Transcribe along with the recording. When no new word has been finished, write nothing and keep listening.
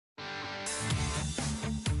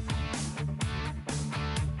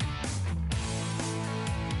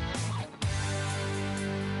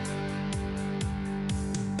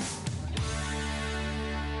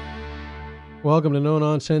Welcome to No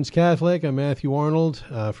Nonsense Catholic. I'm Matthew Arnold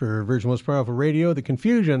for Virgin Most Powerful Radio. The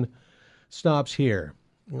confusion stops here.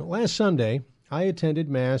 Last Sunday, I attended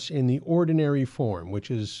Mass in the ordinary form,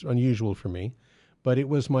 which is unusual for me, but it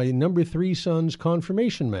was my number 3 son's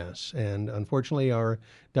confirmation Mass, and unfortunately our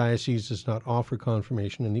diocese does not offer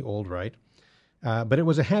confirmation in the old rite. But it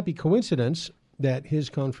was a happy coincidence that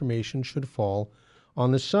his confirmation should fall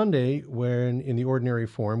on the Sunday when, in the ordinary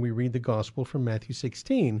form, we read the Gospel from Matthew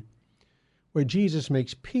 16, where Jesus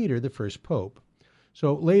makes Peter the first pope.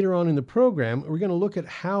 So later on in the program, we're going to look at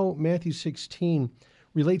how Matthew 16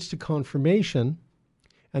 relates to confirmation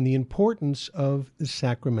and the importance of the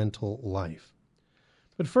sacramental life.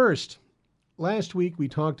 But first, last week we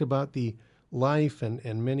talked about the life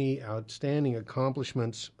and many outstanding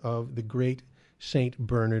accomplishments of the great Saint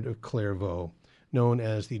Bernard of Clairvaux, known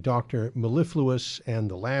as the Doctor Mellifluous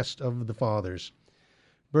and the last of the Fathers.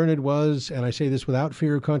 Bernard was, and I say this without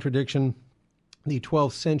fear of contradiction, the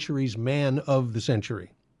 12th century's man of the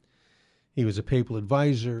century. He was a papal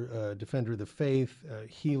advisor, defender of the faith,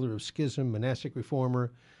 healer of schism, monastic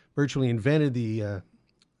reformer, virtually invented the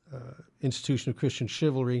institution of Christian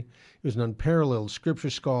chivalry. He was an unparalleled scripture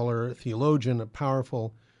scholar, theologian, a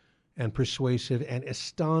powerful and persuasive and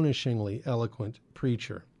astonishingly eloquent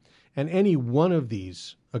preacher. And any one of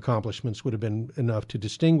these accomplishments would have been enough to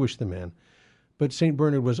distinguish the man. But St.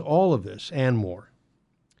 Bernard was all of this and more.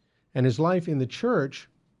 And his life in the church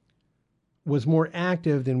was more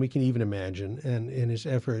active than we can even imagine, and in his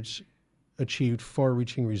efforts achieved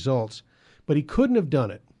far-reaching results. But he couldn't have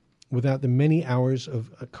done it without the many hours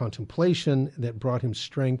of contemplation that brought him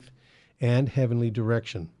strength and heavenly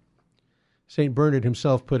direction. St. Bernard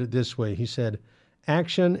himself put it this way. He said,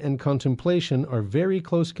 "Action and contemplation are very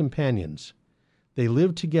close companions. They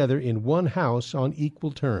live together in one house on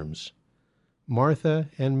equal terms. Martha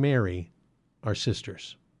and Mary are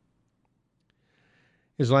sisters."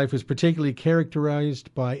 His life was particularly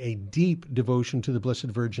characterized by a deep devotion to the Blessed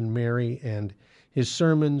Virgin Mary, and his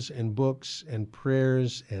sermons and books and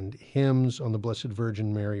prayers and hymns on the Blessed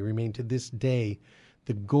Virgin Mary remain to this day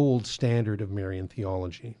the gold standard of Marian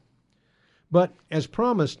theology. But as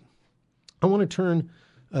promised, I want to turn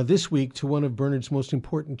this week to one of Bernard's most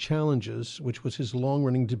important challenges, which was his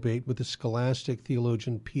long-running debate with the scholastic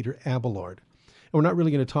theologian Peter Abelard. And we're not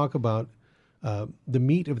really going to talk about the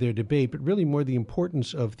meat of their debate, but really more the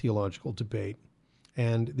importance of theological debate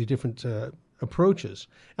and the different approaches.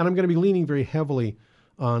 And I'm going to be leaning very heavily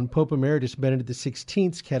on Pope Emeritus Benedict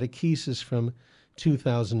XVI's catechesis from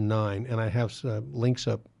 2009, and I have links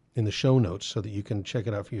up in the show notes so that you can check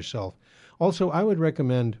it out for yourself. Also, I would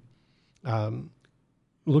recommend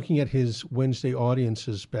looking at his Wednesday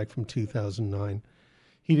audiences back from 2009.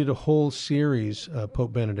 He did a whole series,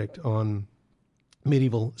 Pope Benedict, on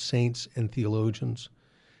medieval saints and theologians,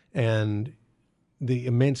 and the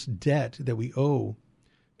immense debt that we owe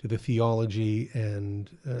to the theology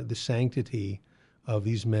and the sanctity of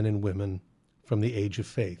these men and women from the age of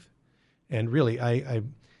faith. And really, I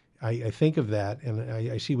think of that, and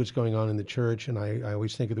I see what's going on in the church, and I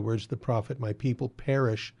always think of the words of the prophet, "My people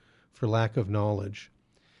perish for lack of knowledge."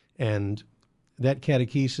 And that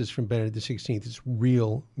catechesis from Benedict XVI is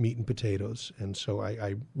real meat and potatoes, and so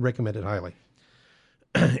I recommend it highly.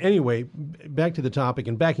 Anyway, back to the topic,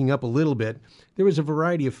 and backing up a little bit, there was a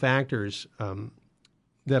variety of factors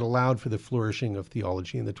that allowed for the flourishing of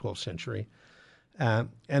theology in the 12th century. And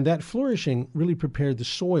that flourishing really prepared the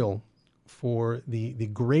soil for the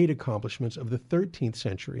great accomplishments of the 13th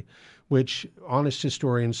century, which honest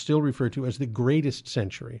historians still refer to as the greatest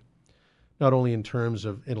century, not only in terms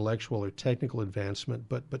of intellectual or technical advancement,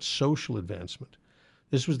 but social advancement.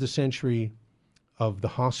 This was the century of the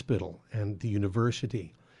hospital and the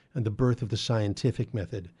university and the birth of the scientific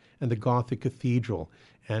method and the Gothic cathedral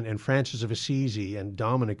and Francis of Assisi and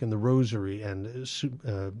Dominic and the Rosary and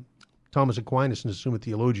Thomas Aquinas and the Summa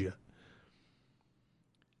Theologia.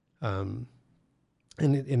 And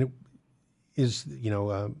it is,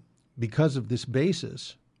 because of this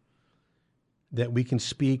basis that we can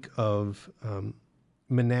speak of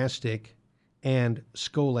monastic and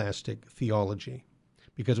scholastic theology,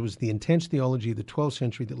 because it was the intense theology of the 12th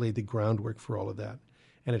century that laid the groundwork for all of that.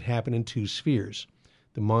 And it happened in 2 spheres,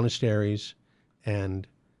 the monasteries and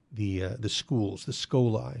the schools, the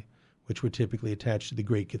scholae, which were typically attached to the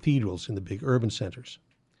great cathedrals in the big urban centers.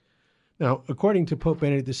 Now, according to Pope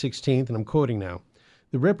Benedict XVI, and I'm quoting now,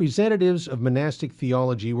 the representatives of monastic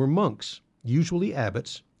theology were monks, usually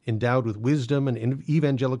abbots, endowed with wisdom and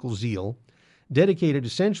evangelical zeal, dedicated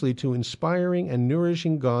essentially to inspiring and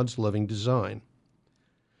nourishing God's loving design.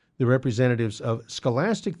 The representatives of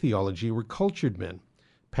scholastic theology were cultured men,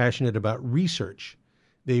 passionate about research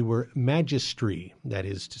They were magistri, that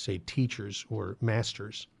is to say teachers or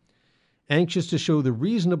masters, anxious to show the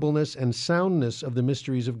reasonableness and soundness of the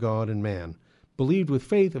mysteries of God and man, believed with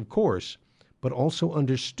faith, of course, but also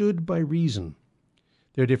understood by reason.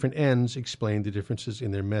 Their different ends explained the differences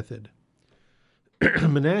in their method.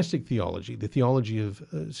 Monastic theology, the theology of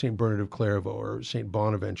St. Bernard of Clairvaux or St.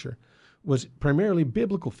 Bonaventure, was primarily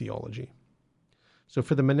biblical theology. So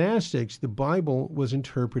for the monastics, the Bible was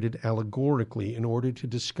interpreted allegorically in order to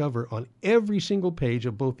discover on every single page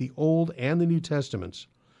of both the Old and the New Testaments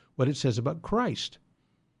what it says about Christ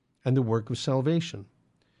and the work of salvation.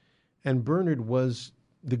 And Bernard was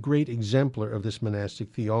the great exemplar of this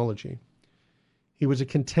monastic theology. He was a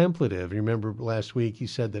contemplative. You remember last week he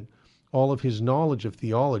said that all of his knowledge of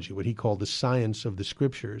theology, what he called the science of the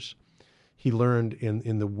Scriptures, he learned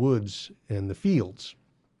in the woods and the fields.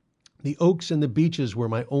 The oaks and the beeches were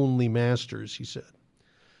my only masters, he said.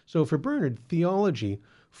 So for Bernard, theology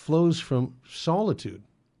flows from solitude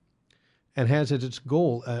and has as its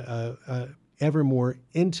goal a ever more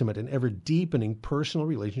intimate and ever deepening personal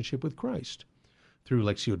relationship with Christ through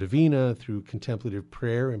Lectio Divina, through contemplative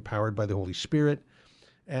prayer empowered by the Holy Spirit,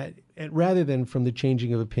 rather than from the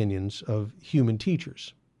changing of opinions of human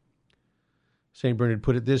teachers. St. Bernard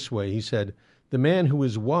put it this way. He said, "The man who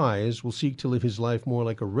is wise will seek to live his life more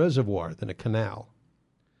like a reservoir than a canal.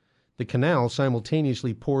 The canal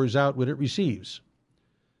simultaneously pours out what it receives.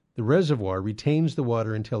 The reservoir retains the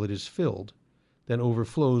water until it is filled, then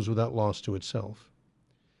overflows without loss to itself.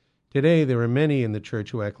 Today there are many in the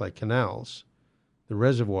church who act like canals. The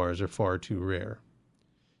reservoirs are far too rare.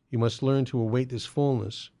 You must learn to await this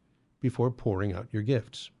fullness before pouring out your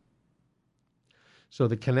gifts." So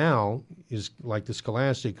the canal is like the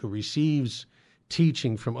scholastic who receives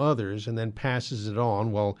teaching from others and then passes it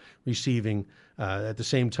on while receiving at the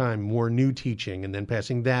same time more new teaching and then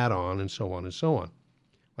passing that on and so on and so on,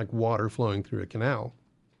 like water flowing through a canal.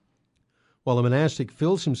 While a monastic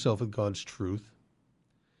fills himself with God's truth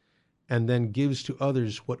and then gives to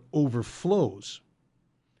others what overflows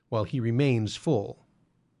while he remains full.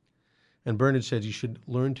 And Bernard said you should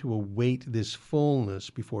learn to await this fullness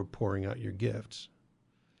before pouring out your gifts.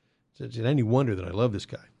 Is it any wonder that I love this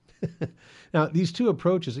guy? Now, these two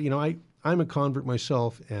approaches, I'm a convert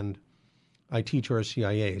myself, and I teach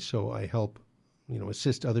RCIA, so I help,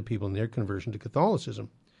 assist other people in their conversion to Catholicism.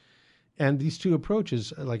 And these two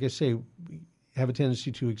approaches, like I say, have a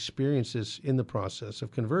tendency to experience this in the process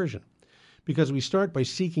of conversion, because we start by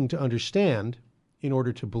seeking to understand in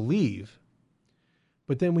order to believe.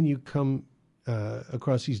 But then when you come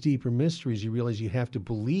across these deeper mysteries, you realize you have to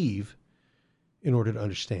believe in order to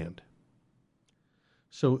understand.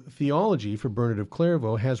 So theology for Bernard of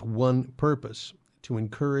Clairvaux has one purpose: to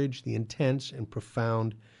encourage the intense and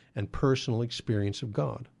profound and personal experience of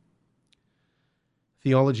God.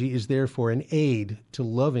 Theology is therefore an aid to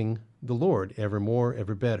loving the Lord ever more,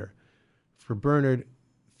 ever better. For Bernard,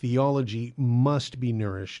 theology must be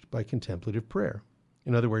nourished by contemplative prayer.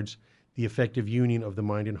 In other words, the effective union of the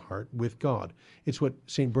mind and heart with God. It's what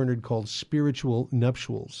St. Bernard called spiritual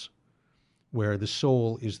nuptials, where the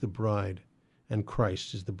soul is the bride and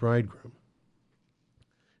Christ is the bridegroom.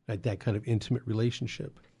 Like that kind of intimate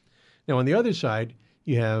relationship. Now, on the other side,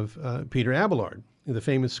 you have Peter Abelard, the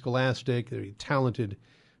famous scholastic, the talented,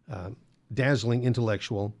 dazzling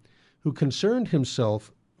intellectual, who concerned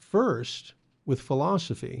himself first with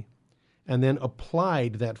philosophy and then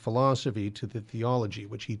applied that philosophy to the theology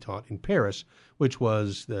which he taught in Paris, which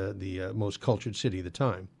was the most cultured city of the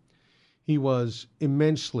time. He was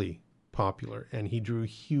immensely popular, and he drew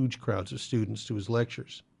huge crowds of students to his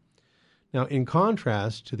lectures. Now, in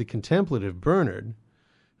contrast to the contemplative Bernard,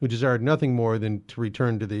 who desired nothing more than to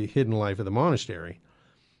return to the hidden life of the monastery,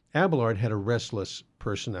 Abelard had a restless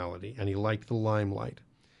personality, and he liked the limelight.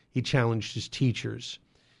 He challenged his teachers.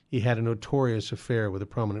 He had a notorious affair with a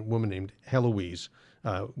prominent woman named Heloise,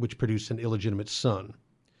 which produced an illegitimate son.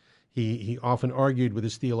 He often argued with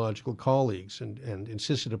his theological colleagues and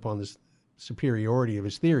insisted upon this superiority of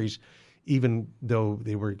his theories, even though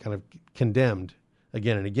they were kind of condemned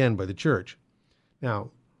again and again by the church.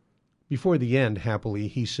 Now, before the end, happily,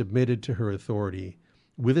 he submitted to her authority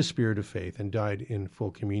with a spirit of faith and died in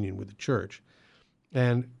full communion with the church.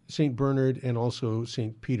 And St. Bernard and also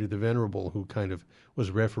St. Peter the Venerable, who kind of was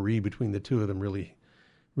referee between the two of them,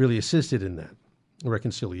 really assisted in that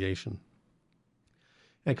reconciliation.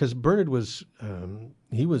 And because Bernard was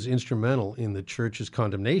instrumental in the church's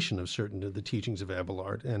condemnation of certain of the teachings of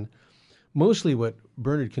Abelard, and mostly what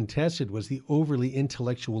Bernard contested was the overly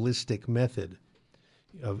intellectualistic method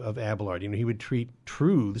of Abelard. He would treat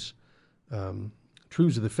truths of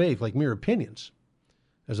the faith like mere opinions,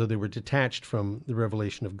 as though they were detached from the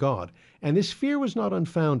revelation of God. And this fear was not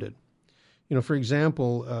unfounded. For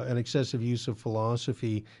example, an excessive use of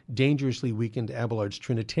philosophy dangerously weakened Abelard's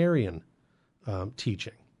Trinitarian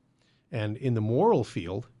teaching. And in the moral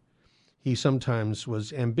field, he sometimes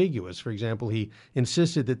was ambiguous. For example, he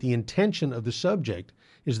insisted that the intention of the subject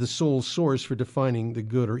is the sole source for defining the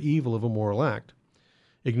good or evil of a moral act,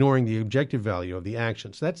 ignoring the objective value of the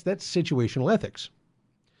actions. That's situational ethics.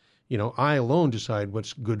 I alone decide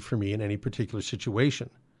what's good for me in any particular situation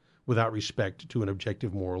without respect to an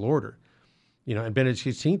objective moral order. And Benedict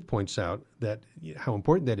XVI points out that how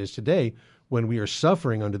important that is today when we are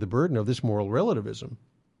suffering under the burden of this moral relativism.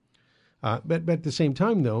 But at the same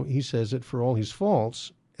time, though, he says that for all his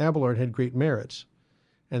faults, Abelard had great merits,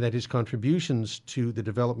 and that his contributions to the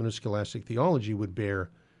development of scholastic theology would bear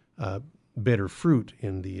better fruit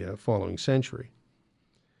in the following century.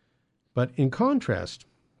 But in contrast,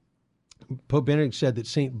 Pope Benedict said that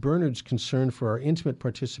St. Bernard's concern for our intimate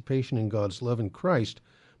participation in God's love in Christ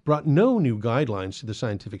brought no new guidelines to the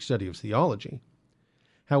scientific study of theology.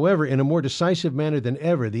 However, in a more decisive manner than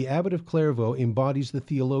ever, the abbot of Clairvaux embodies the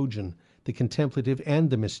theologian, the contemplative, and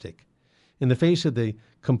the mystic. In the face of the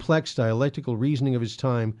complex dialectical reasoning of his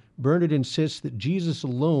time, Bernard insists that Jesus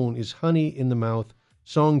alone is honey in the mouth,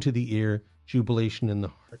 song to the ear, jubilation in the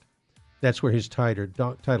heart. That's where his title,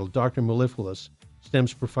 Doctrine Mellifluous,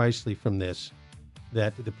 stems precisely from this,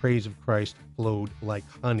 that the praise of Christ flowed like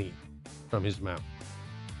honey from his mouth.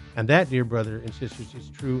 And that, dear brother and sisters, is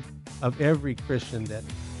true of every Christian, that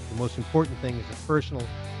the most important thing is a personal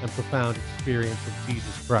and profound experience of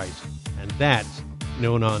Jesus Christ. And that's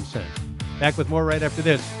no nonsense. Back with more right after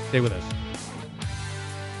this. Stay with us.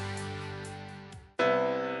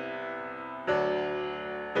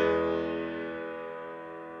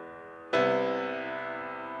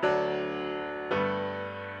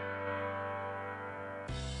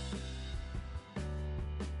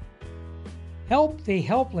 Help the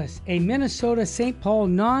Helpless, a Minnesota St. Paul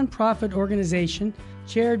nonprofit organization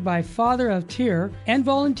chaired by Father of Tyr and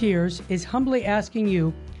volunteers, is humbly asking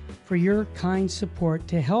you for your kind support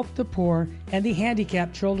to help the poor and the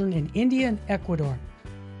handicapped children in India and Ecuador.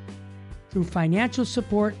 Through financial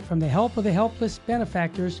support from the Help of the Helpless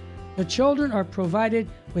benefactors, the children are provided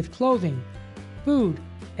with clothing, food,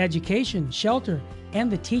 education, shelter, and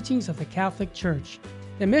the teachings of the Catholic Church.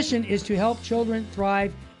 The mission is to help children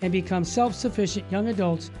thrive and become self-sufficient young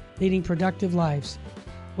adults leading productive lives.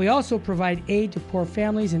 We also provide aid to poor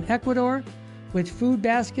families in Ecuador with food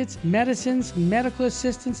baskets, medicines, medical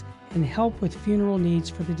assistance, and help with funeral needs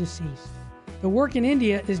for the deceased. The work in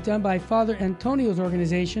India is done by Father Antonio's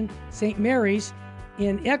organization, St. Mary's.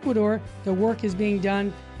 In Ecuador, the work is being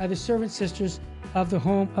done by the Servant Sisters of the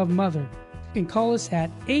Home of Mother. You can call us at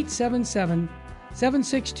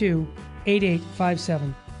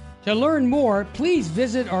 877-762-8857. To learn more, please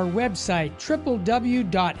visit our website,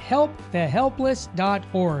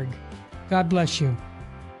 www.helpthehelpless.org. God bless you.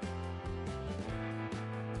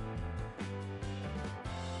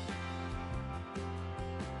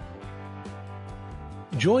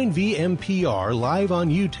 Join VMPR live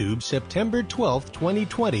on YouTube September 12th,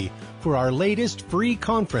 2020 for our latest free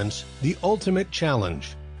conference, The Ultimate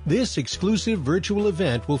Challenge. This exclusive virtual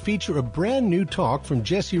event will feature a brand new talk from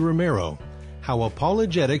Jesse Romero, How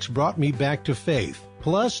Apologetics Brought Me Back to Faith,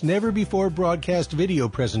 plus never-before-broadcast video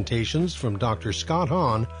presentations from Dr. Scott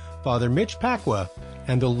Hahn, Father Mitch Pacwa,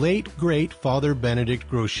 and the late, great Father Benedict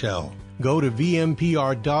Groeschel. Go to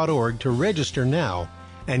vmpr.org to register now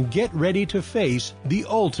and get ready to face the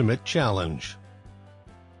ultimate challenge.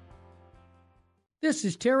 This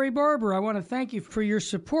is Terry Barber. I want to thank you for your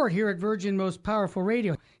support here at Virgin Most Powerful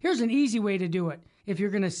Radio. Here's an easy way to do it. If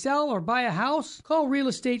you're going to sell or buy a house, call Real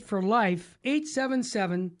Estate for Life,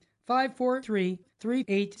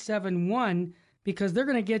 877-543-3871, because they're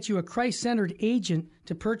going to get you a Christ-centered agent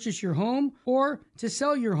to purchase your home or to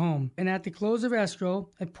sell your home. And at the close of escrow,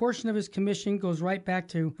 a portion of his commission goes right back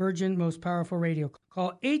to Virgin Most Powerful Radio.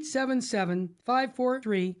 Call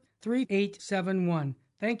 877-543-3871.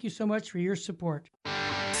 Thank you so much for your support.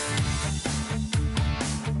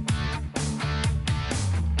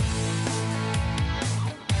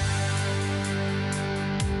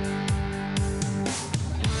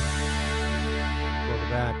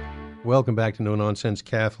 Welcome back to No Nonsense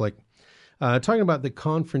Catholic. Talking about the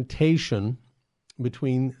confrontation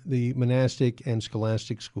between the monastic and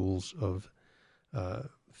scholastic schools of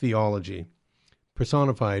theology,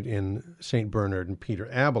 personified in St. Bernard and Peter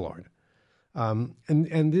Abelard.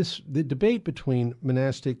 The debate between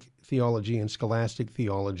monastic theology and scholastic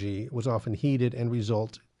theology was often heated and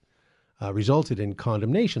resulted in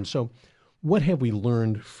condemnation. So what have we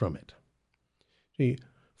learned from it? See,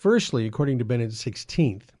 Firstly, according to Benedict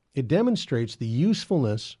XVI, it demonstrates the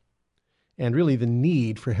usefulness and really the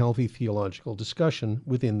need for healthy theological discussion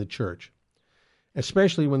within the Church,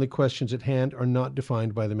 especially when the questions at hand are not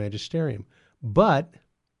defined by the magisterium, but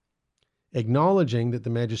acknowledging that the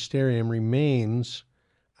magisterium remains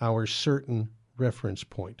our certain reference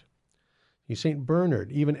point. St.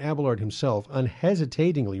 Bernard, even Abelard himself,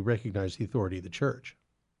 unhesitatingly recognized the authority of the Church.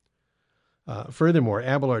 Furthermore,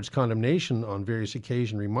 Abelard's condemnation on various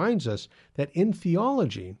occasions reminds us that in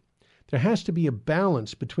theology, there has to be a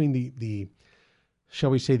balance between the shall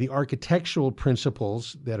we say, the architectural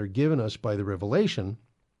principles that are given us by the revelation,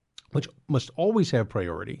 which must always have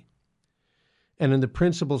priority, and in the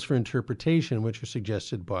principles for interpretation, which are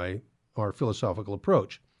suggested by our philosophical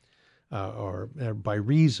approach, or by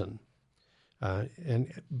reason.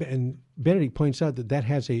 And Benedict points out that that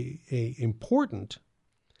has a important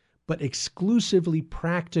but exclusively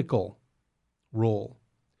practical role.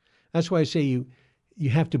 That's why I say you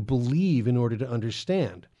have to believe in order to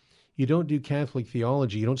understand. You don't do Catholic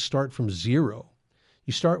theology. You don't start from zero.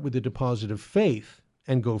 You start with the deposit of faith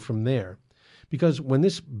and go from there. Because when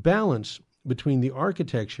this balance between the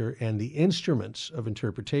architecture and the instruments of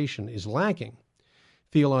interpretation is lacking,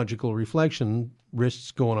 theological reflection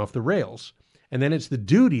risks going off the rails. And then it's the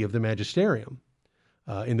duty of the magisterium,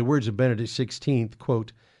 in the words of Benedict XVI,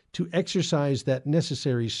 quote, to exercise that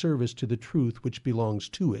necessary service to the truth which belongs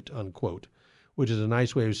to it, unquote, which is a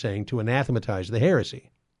nice way of saying to anathematize the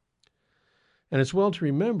heresy. And it's well to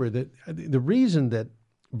remember that the reason that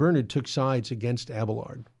Bernard took sides against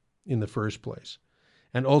Abelard in the first place,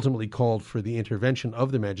 and ultimately called for the intervention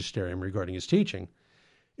of the magisterium regarding his teaching,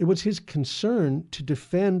 it was his concern to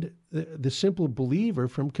defend the simple believer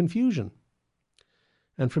from confusion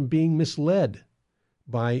and from being misled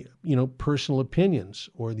by, personal opinions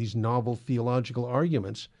or these novel theological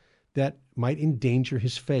arguments that might endanger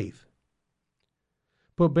his faith.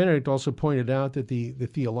 Pope Benedict also pointed out that the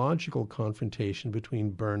theological confrontation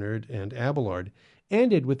between Bernard and Abelard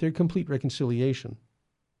ended with their complete reconciliation.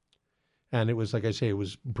 And it was, like I say, it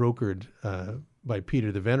was brokered by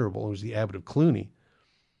Peter the Venerable, who was the abbot of Cluny.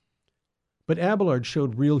 But Abelard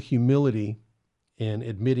showed real humility in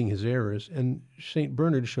admitting his errors, and St.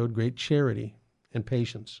 Bernard showed great charity and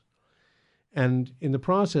patience. And in the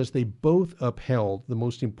process, they both upheld the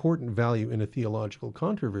most important value in a theological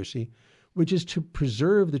controversy, which is to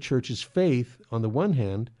preserve the Church's faith on the one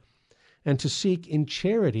hand, and to seek in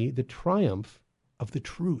charity the triumph of the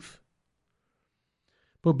truth.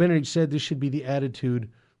 Pope Benedict said this should be the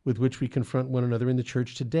attitude with which we confront one another in the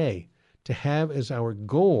Church today, to have as our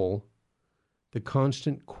goal the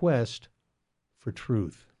constant quest for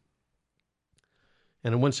truth.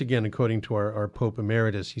 And once again, according to our Pope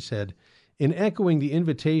Emeritus, he said, in echoing the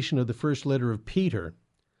invitation of the first letter of Peter,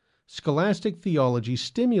 scholastic theology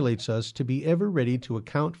stimulates us to be ever ready to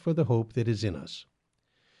account for the hope that is in us.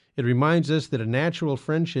 It reminds us that a natural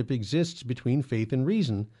friendship exists between faith and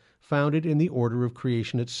reason, founded in the order of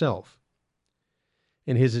creation itself.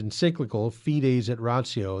 In his encyclical Fides et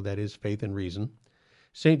Ratio, that is, Faith and Reason,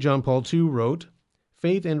 St. John Paul II wrote,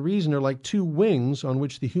 faith and reason are like two wings on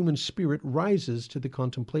which the human spirit rises to the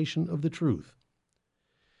contemplation of the truth.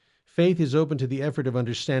 Faith is open to the effort of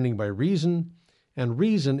understanding by reason, and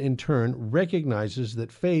reason, in turn, recognizes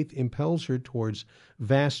that faith impels her towards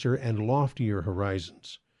vaster and loftier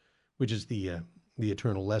horizons, which is the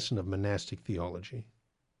eternal lesson of monastic theology.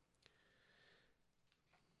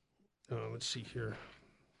 Let's see here.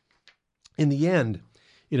 In the end,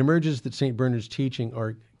 it emerges that St. Bernard's teaching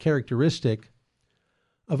are characteristic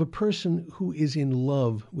of a person who is in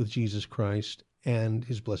love with Jesus Christ and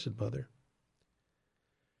his Blessed Mother.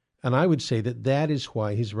 And I would say that that is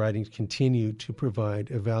why his writings continue to provide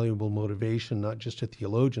a valuable motivation, not just to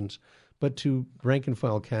theologians, but to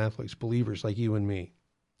rank-and-file Catholics, believers like you and me.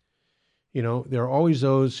 There are always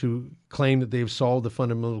those who claim that they've solved the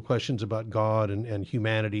fundamental questions about God and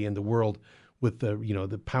humanity and the world with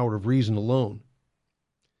the power of reason alone.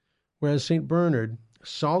 Whereas St. Bernard,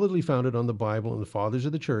 solidly founded on the Bible and the Fathers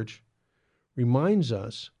of the Church, reminds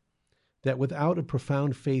us that without a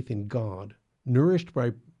profound faith in God, nourished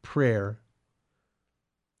by prayer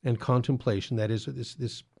and contemplation, that is,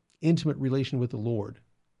 this intimate relation with the Lord,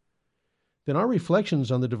 then our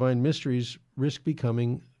reflections on the divine mysteries risk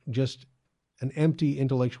becoming just an empty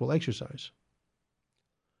intellectual exercise.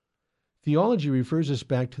 Theology refers us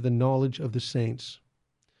back to the knowledge of the saints,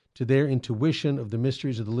 to their intuition of the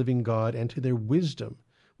mysteries of the living God, and to their wisdom,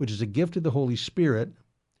 which is a gift of the Holy Spirit,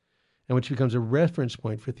 and which becomes a reference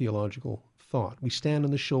point for theological thought. We stand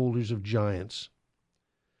on the shoulders of giants.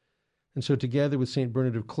 And so together with St.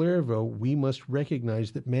 Bernard of Clairvaux, we must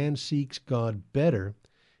recognize that man seeks God better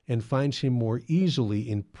and finds him more easily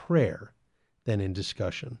in prayer than in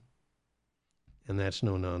discussion. And that's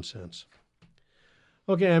no nonsense.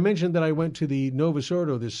 Okay, I mentioned that I went to the Novus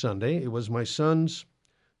Ordo this Sunday. It was my son's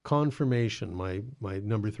confirmation, my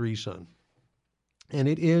number 3 son. And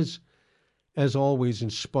it is, as always,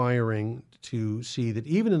 inspiring to see that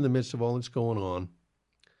even in the midst of all that's going on,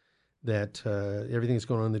 that everything that's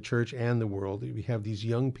going on in the church and the world, we have these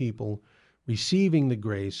young people receiving the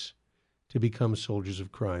grace to become soldiers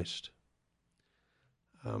of Christ.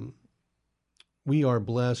 We are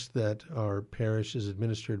blessed that our parish is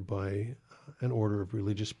administered by an order of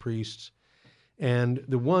religious priests. And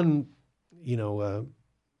the one,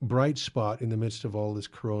 bright spot in the midst of all this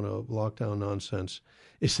corona lockdown nonsense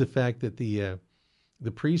is the fact that the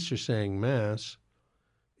priests are saying Mass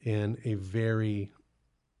in a very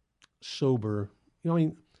sober,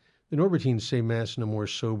 the Norbertines say Mass in a more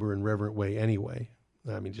sober and reverent way anyway.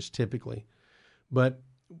 Just typically. But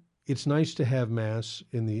it's nice to have Mass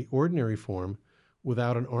in the ordinary form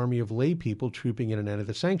without an army of lay people trooping in and out of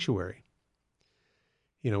the sanctuary.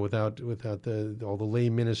 Without all the lay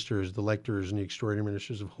ministers, the lectors and the extraordinary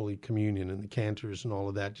ministers of Holy Communion and the cantors and all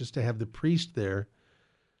of that, just to have the priest there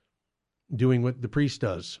doing what the priest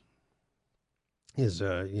does is,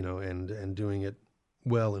 and doing it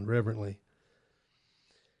well and reverently.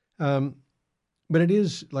 But it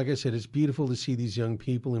is, like I said, it's beautiful to see these young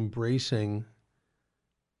people embracing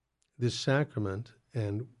this sacrament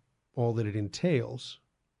and all that it entails.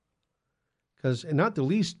 And not the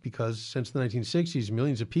least because since the 1960s,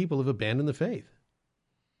 millions of people have abandoned the faith.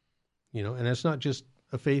 And that's not just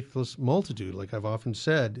a faithless multitude, like I've often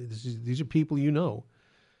said. These are people you know.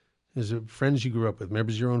 These are friends you grew up with,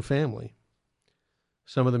 members of your own family.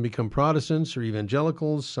 Some of them become Protestants or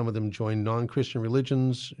evangelicals. Some of them join non-Christian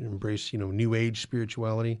religions, embrace, New Age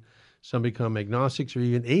spirituality. Some become agnostics or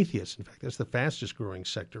even atheists. In fact, that's the fastest growing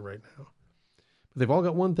sector right now. But they've all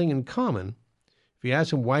got one thing in common. If you ask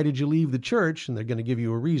them, why did you leave the church? And they're going to give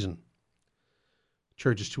you a reason. The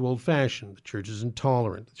church is too old-fashioned. The church is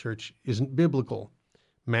intolerant. The church isn't biblical.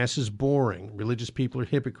 Mass is boring. Religious people are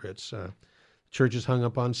hypocrites. The church is hung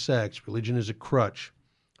up on sex. Religion is a crutch.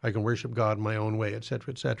 I can worship God in my own way,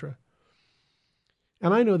 etc., etc.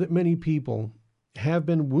 And I know that many people have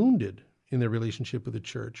been wounded in their relationship with the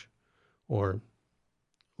church, or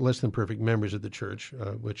less than perfect members of the church,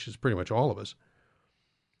 which is pretty much all of us.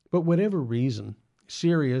 But whatever reason,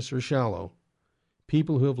 serious or shallow,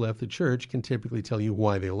 people who have left the church can typically tell you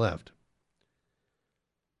why they left.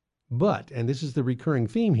 But, and this is the recurring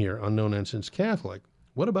theme here on No Nonsense Catholic,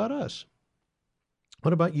 what about us?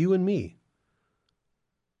 What about you and me?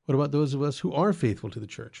 What about those of us who are faithful to the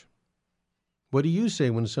church? What do you say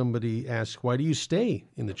when somebody asks, why do you stay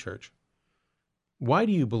in the church? Why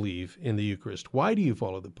do you believe in the Eucharist? Why do you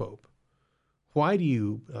follow the Pope? Why do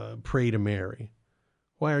you pray to Mary?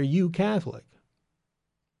 Why are you Catholic?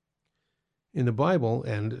 In the Bible,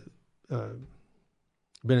 and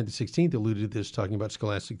Benedict XVI alluded to this talking about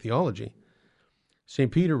scholastic theology,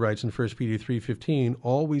 St. Peter writes in 1 Peter 3:15,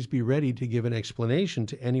 always be ready to give an explanation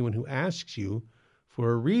to anyone who asks you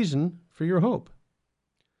for a reason for your hope.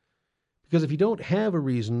 Because if you don't have a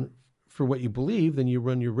reason for what you believe, then you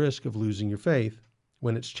run your risk of losing your faith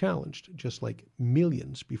when it's challenged, just like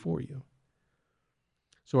millions before you.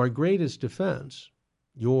 So our greatest defense,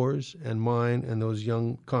 yours and mine and those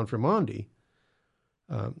young confirmandi,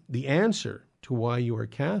 the answer to why you are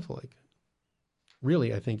Catholic,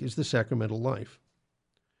 really, I think, is the sacramental life.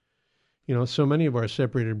 So many of our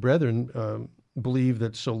separated brethren believe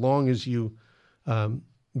that so long as you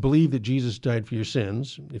believe that Jesus died for your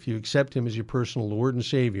sins, if you accept him as your personal Lord and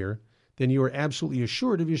Savior, then you are absolutely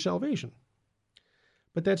assured of your salvation.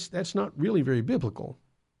 But that's not really very biblical.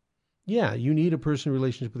 Yeah, you need a personal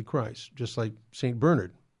relationship with Christ, just like St.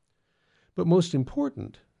 Bernard. But most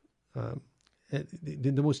important,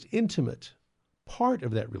 the most intimate part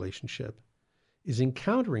of that relationship is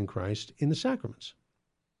encountering Christ in the sacraments.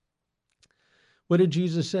 What did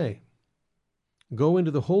Jesus say? Go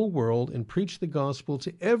into the whole world and preach the gospel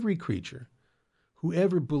to every creature.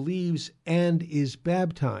 Whoever believes and is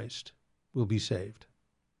baptized will be saved.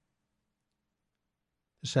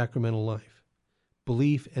 The sacramental life.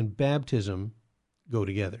 Belief and baptism go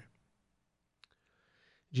together.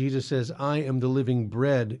 Jesus says, I am the living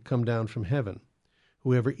bread come down from heaven.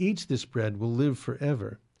 Whoever eats this bread will live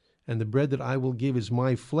forever, and the bread that I will give is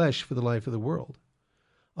my flesh for the life of the world.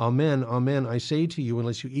 Amen, amen, I say to you,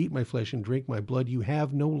 unless you eat my flesh and drink my blood, you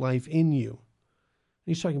have no life in you. And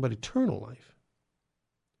he's talking about eternal life.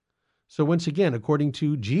 So once again, according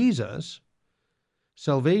to Jesus,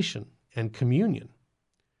 salvation and communion,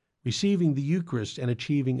 receiving the Eucharist and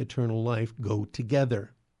achieving eternal life go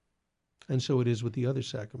together. and so it is with the other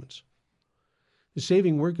sacraments. The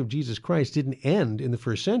saving work of Jesus Christ didn't end in the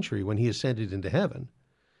first century when he ascended into heaven.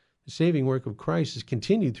 The saving work of Christ is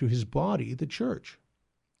continued through his body, the church.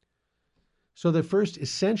 So the first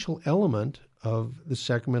essential element of the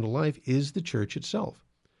sacramental life is the church itself.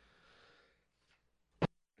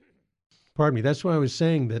 Pardon me, that's why I was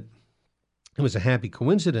saying that it was a happy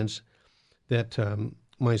coincidence that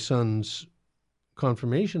my son's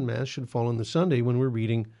confirmation Mass should fall on the Sunday when we're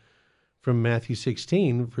reading from Matthew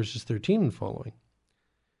 16, verses 13 and following.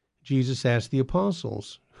 Jesus asked the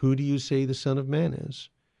apostles, "Who do you say the Son of Man is?"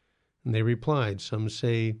 And they replied, "Some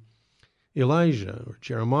say Elijah or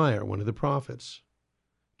Jeremiah or one of the prophets,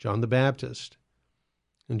 John the Baptist."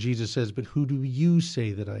 And Jesus says, "But who do you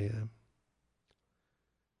say that I am?"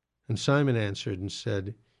 And Simon answered and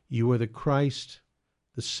said, "You are the Christ,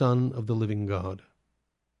 the Son of the living God."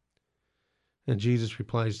 And Jesus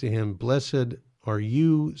replies to him, "Blessed are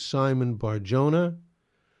you, Simon Bar-Jonah,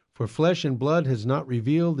 for flesh and blood has not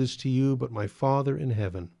revealed this to you, but my Father in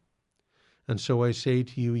heaven. And so I say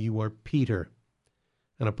to you, you are Peter,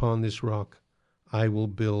 and upon this rock I will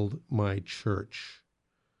build my church."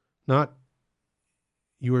 Not,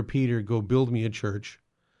 "You are Peter, go build me a church."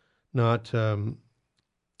 Not,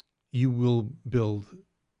 "You will build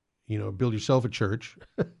yourself a church."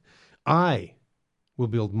 "I will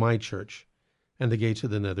build my church, and the gates of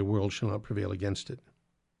the netherworld shall not prevail against it."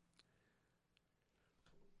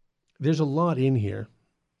 There's a lot in here,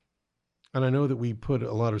 and I know that we put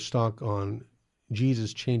a lot of stock on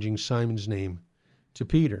Jesus changing Simon's name to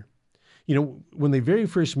Peter. You know, when they very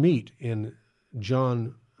first meet in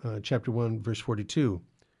John chapter 1, verse 42,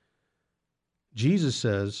 Jesus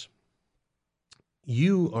says,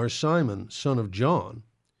 "You are Simon, son of John.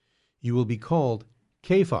 You will be called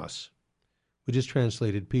Cephas," which is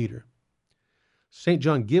translated Peter. St.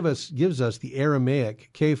 John gives us the Aramaic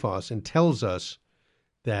Cephas and tells us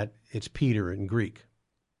that it's Peter in Greek,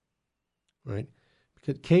 right?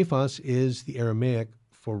 Because Cephas is the Aramaic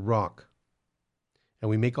for rock. And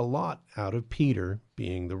we make a lot out of Peter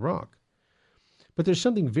being the rock. But there's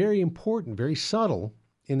something very important, very subtle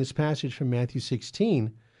in this passage from Matthew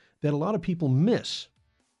 16 that a lot of people miss.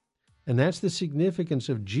 And that's the significance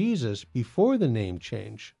of Jesus before the name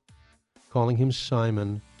change, calling him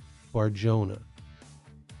Simon Bar-Jonah.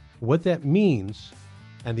 What that means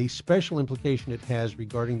and the special implication it has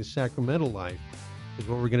regarding the sacramental life is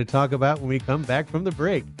what we're going to talk about when we come back from the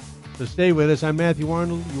break. So stay with us. I'm Matthew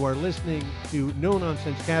Arnold. You are listening to No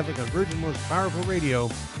Nonsense Catholic on Virgin Most Powerful Radio,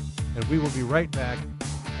 and we will be right back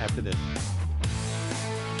after this.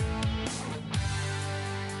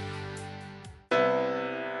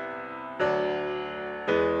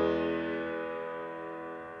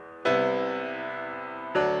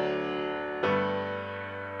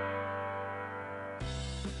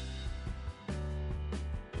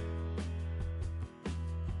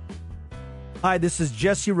 Hi, this is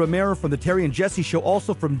Jesse Romero from the Terry and Jesse Show,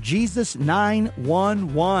 also from Jesus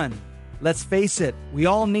 911. Let's face it, we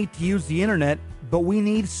all need to use the internet, but we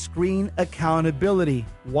need screen accountability.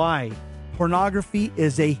 Why? Pornography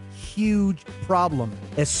is a huge problem,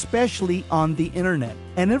 especially on the internet.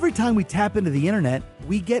 And every time we tap into the internet,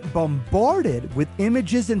 we get bombarded with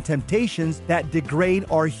images and temptations that degrade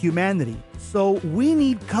our humanity. So we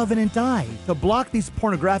need Covenant Eyes to block these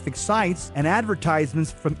pornographic sites and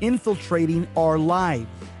advertisements from infiltrating our lives.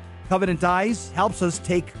 Covenant Eyes helps us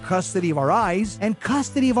take custody of our eyes and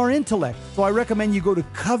custody of our intellect. So I recommend you go to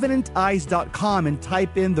covenanteyes.com and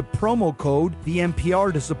type in the promo code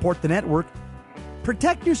VMPR to support the network.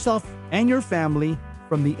 Protect yourself and your family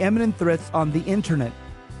from the imminent threats on the internet.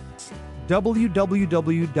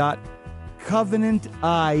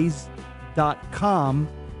 www.covenanteyes.com,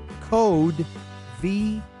 code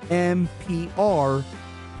VMPR,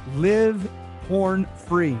 live porn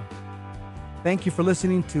free. Thank you for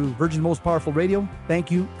listening to Virgin Most Powerful Radio.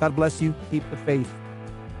 Thank you. God bless you. Keep the faith.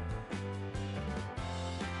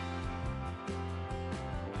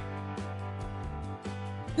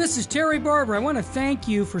 This is Terry Barber. I want to thank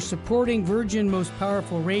you for supporting Virgin Most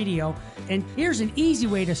Powerful Radio. And here's an easy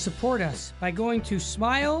way to support us by going to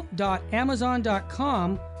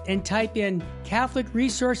smile.amazon.com and type in Catholic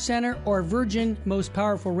Resource Center or Virgin Most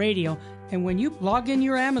Powerful Radio. And when you log in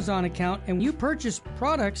your Amazon account and you purchase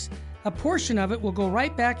products, a portion of it will go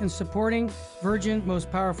right back in supporting Virgin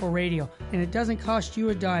Most Powerful Radio. And it doesn't cost you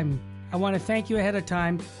a dime. I want to thank you ahead of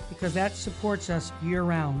time because that supports us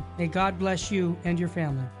year-round. May God bless you and your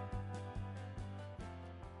family.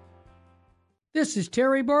 This is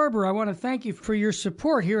Terry Barber. I want to thank you for your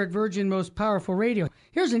support here at Virgin Most Powerful Radio.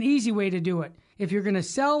 Here's an easy way to do it. If you're going to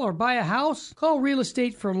sell or buy a house, call Real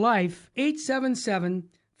Estate for Life, 877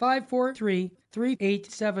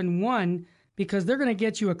 877-543-3871, because they're going to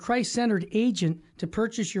get you a Christ-centered agent to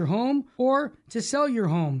purchase your home or to sell your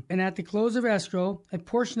home. And at the close of escrow, a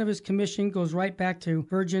portion of his commission goes right back to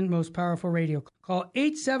Virgin Most Powerful Radio. Call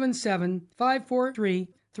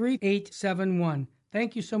 877-543-3871.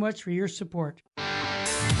 Thank you so much for your support.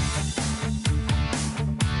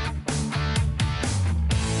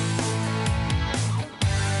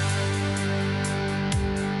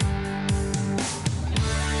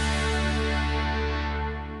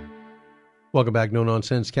 Welcome back, No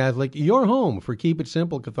Nonsense Catholic, your home for Keep It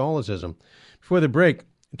Simple Catholicism. Before the break,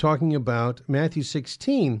 talking about Matthew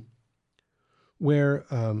 16, where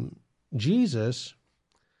Jesus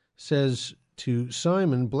says to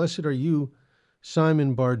Simon, "Blessed are you,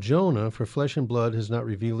 Simon Bar-Jonah, for flesh and blood has not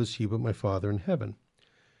revealed this to you, but my Father in heaven."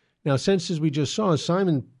 Now, since, as we just saw,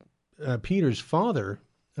 Simon Peter's father,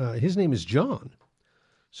 his name is John.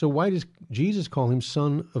 So why does Jesus call him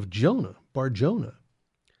son of Jonah, Bar-Jonah?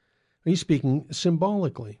 He's speaking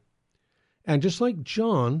symbolically. And just like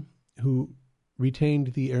John, who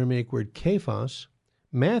retained the Aramaic word Kephas,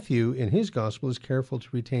 Matthew, in his gospel, is careful to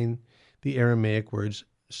retain the Aramaic words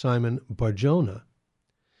Simon Bar-Jonah,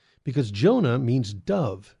 because Jonah means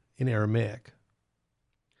dove in Aramaic.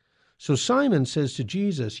 So Simon says to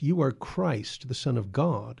Jesus, "You are Christ, the Son of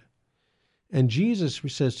God." And Jesus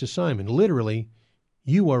says to Simon, literally,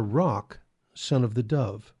 "You are Rock, son of the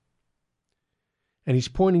dove." And he's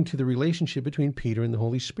pointing to the relationship between Peter and the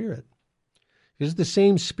Holy Spirit. It is the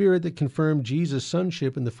same Spirit that confirmed Jesus'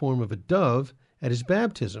 sonship in the form of a dove at his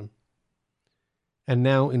baptism, and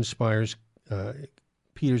now inspires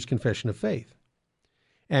Peter's confession of faith.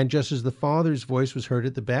 And just as the Father's voice was heard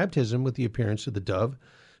at the baptism with the appearance of the dove,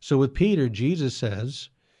 so with Peter, Jesus says,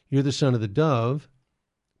 "You're the son of the dove,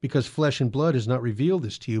 because flesh and blood has not revealed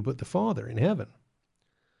this to you, but the Father in heaven."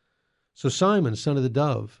 So Simon, son of the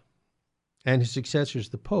dove, and his successors,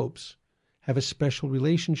 the popes, have a special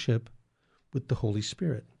relationship with the Holy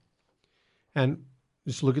Spirit. And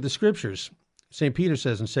just look at the scriptures. St. Peter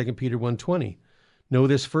says in 2 Peter 1:20, "Know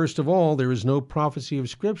this first of all, there is no prophecy of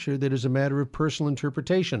Scripture that is a matter of personal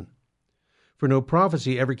interpretation. For no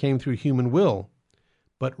prophecy ever came through human will,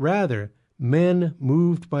 but rather men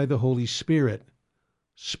moved by the Holy Spirit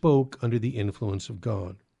spoke under the influence of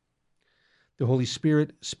God." The Holy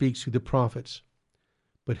Spirit speaks through the prophets.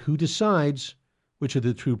 But who decides which are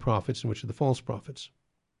the true prophets and which are the false prophets?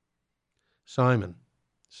 Simon,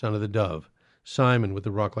 son of the dove. Simon with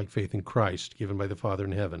the rock-like faith in Christ given by the Father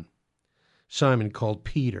in heaven. Simon called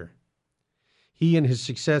Peter. He and his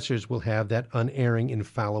successors will have that unerring,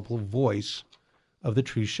 infallible voice of the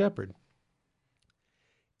true shepherd.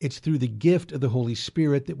 It's through the gift of the Holy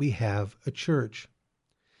Spirit that we have a church.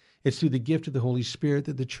 It's through the gift of the Holy Spirit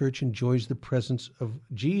that the church enjoys the presence of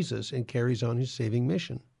Jesus and carries on his saving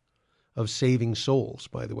mission of saving souls,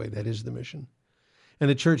 by the way. That is the mission. And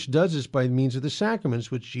the church does this by means of the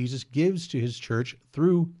sacraments which Jesus gives to his church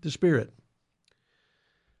through the Spirit.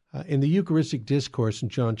 In the Eucharistic discourse in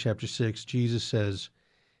John chapter 6, Jesus says,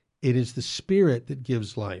 "It is the Spirit that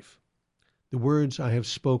gives life. The words I have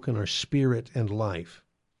spoken are spirit and life."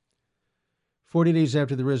 40 days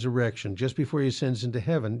after the resurrection, just before he ascends into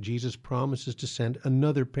heaven, Jesus promises to send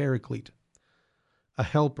another paraclete, a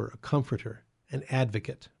helper, a comforter, an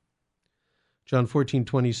advocate. John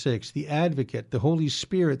 14:26, "The advocate, the Holy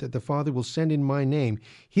Spirit that the Father will send in my name,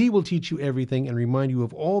 he will teach you everything and remind you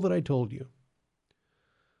of all that I told you."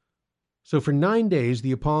 So for 9 days,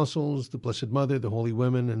 the apostles, the Blessed Mother, the holy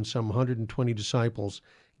women, and some 120 disciples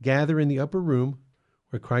gather in the upper room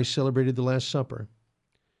where Christ celebrated the Last Supper.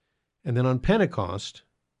 And then on Pentecost,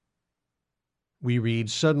 we read,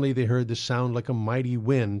 "Suddenly they heard the sound like a mighty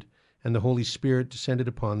wind, and the Holy Spirit descended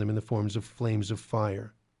upon them in the forms of flames of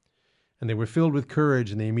fire. And they were filled with courage,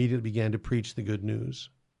 and they immediately began to preach the good news."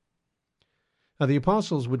 Now, the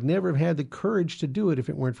apostles would never have had the courage to do it if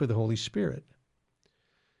it weren't for the Holy Spirit.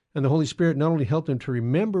 And the Holy Spirit not only helped them to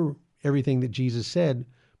remember everything that Jesus said,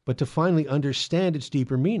 but to finally understand its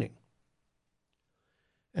deeper meaning.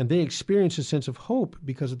 And they experienced a sense of hope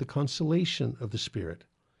because of the consolation of the Spirit.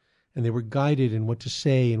 And they were guided in what to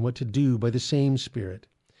say and what to do by the same Spirit.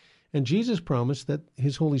 And Jesus promised that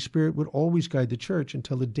his Holy Spirit would always guide the church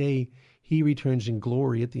until the day he returns in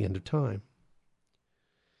glory at the end of time.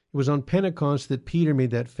 It was on Pentecost that Peter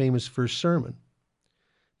made that famous first sermon,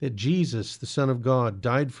 that Jesus, the Son of God,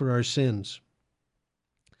 died for our sins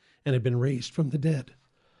and had been raised from the dead.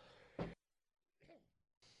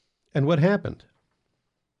 And what happened?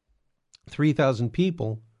 3,000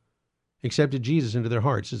 people accepted Jesus into their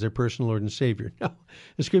hearts as their personal Lord and Savior. No,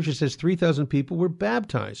 the Scripture says 3,000 people were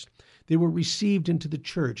baptized. They were received into the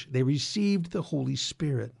church. They received the Holy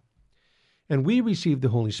Spirit. And we received the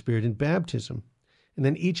Holy Spirit in baptism. And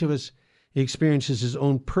then each of us experiences his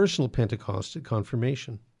own personal Pentecost at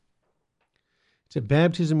confirmation. It's at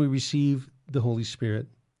baptism we receive the Holy Spirit.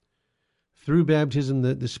 Through baptism,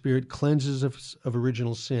 the Spirit cleanses us of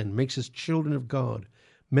original sin, makes us children of God,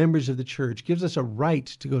 members of the church, gives us a right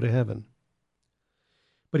to go to heaven.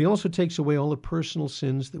 But he also takes away all the personal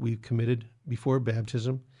sins that we've committed before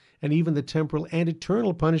baptism, and even the temporal and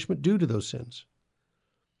eternal punishment due to those sins.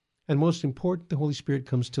 And most important, the Holy Spirit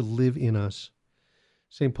comes to live in us.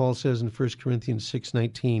 St. Paul says in 1 Corinthians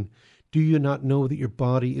 6:19, "Do you not know that your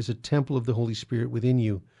body is a temple of the Holy Spirit within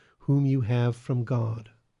you, whom you have from God?"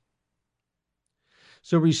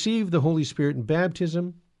 So receive the Holy Spirit in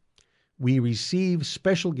baptism. We receive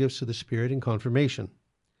special gifts of the Spirit in confirmation.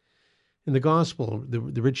 In the Gospel, the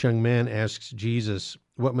rich young man asks Jesus,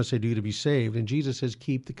 "What must I do to be saved?" And Jesus says,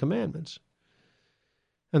 "Keep the commandments."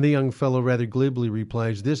 And the young fellow rather glibly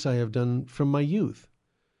replies, "This I have done from my youth."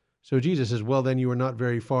 So Jesus says, "Well, then you are not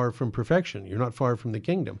very far from perfection. You're not far from the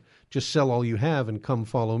kingdom. Just sell all you have and come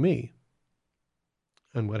follow me."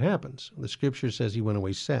 And what happens? The Scripture says he went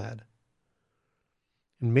away sad.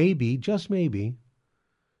 And maybe, just maybe,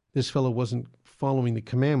 this fellow wasn't following the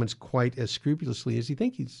commandments quite as scrupulously as he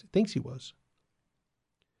thinks he was.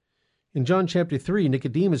 In John chapter 3,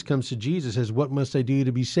 Nicodemus comes to Jesus and says, "What must I do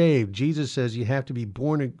to be saved?" Jesus says you have to be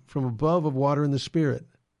born from above of water and the Spirit.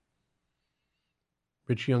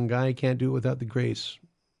 Rich young guy can't do it without the grace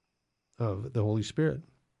of the Holy Spirit.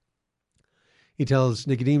 He tells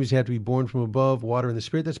Nicodemus you have to be born from above, water and the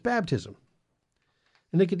Spirit. That's baptism.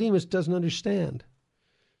 And Nicodemus doesn't understand.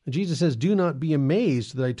 And Jesus says, "Do not be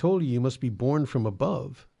amazed that I told you must be born from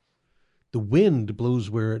above. The wind blows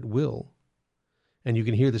where it will, and you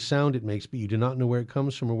can hear the sound it makes, but you do not know where it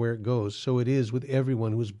comes from or where it goes. So it is with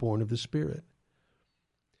everyone who is born of the Spirit."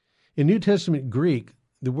 In New Testament Greek,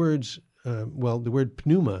 the word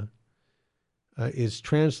pneuma is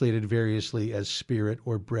translated variously as spirit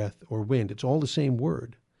or breath or wind. It's all the same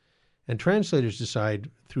word. And translators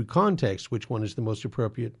decide through context which one is the most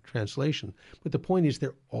appropriate translation. But the point is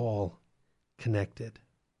they're all connected.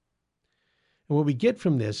 And what we get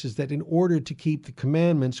from this is that in order to keep the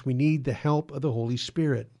commandments, we need the help of the Holy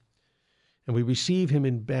Spirit. And we receive him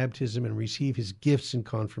in baptism and receive his gifts in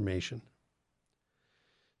confirmation.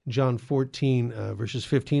 John 14, verses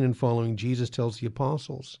 15 and following, Jesus tells the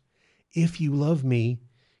apostles, "If you love me,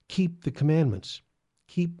 keep the commandments.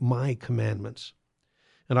 Keep my commandments.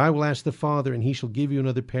 And I will ask the Father, and he shall give you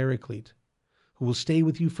another paraclete, who will stay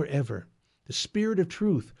with you forever, the Spirit of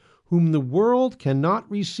truth, whom the world cannot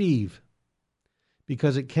receive,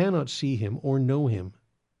 because it cannot see him or know him.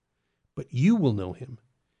 But you will know him,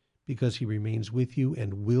 because he remains with you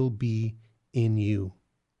and will be in you."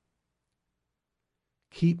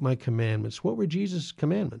 Keep my commandments. What were Jesus'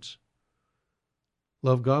 commandments?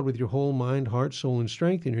 Love God with your whole mind, heart, soul, and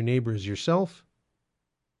strength, and your neighbor as yourself.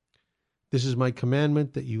 This is my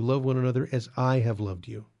commandment, that you love one another as I have loved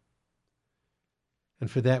you. And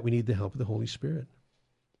for that, we need the help of the Holy Spirit.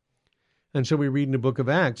 And so we read in the book of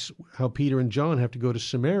Acts how Peter and John have to go to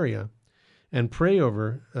Samaria and pray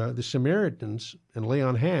over the Samaritans and lay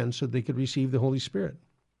on hands so they could receive the Holy Spirit.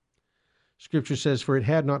 Scripture says, "For it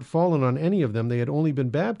had not fallen on any of them. They had only been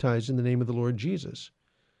baptized in the name of the Lord Jesus.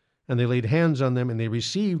 And they laid hands on them and they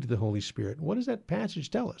received the Holy Spirit." What does that passage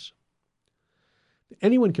tell us?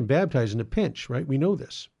 Anyone can baptize in a pinch, right? We know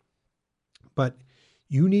this. But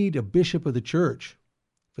you need a bishop of the church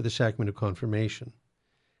for the sacrament of confirmation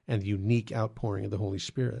and the unique outpouring of the Holy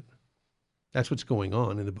Spirit. That's what's going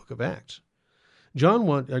on in the book of Acts. God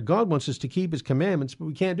wants us to keep his commandments, but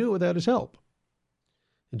we can't do it without his help.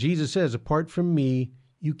 And Jesus says, "Apart from me,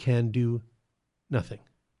 you can do nothing."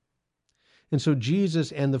 And so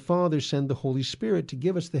Jesus and the Father send the Holy Spirit to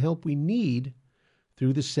give us the help we need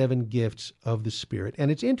through the 7 gifts of the Spirit. And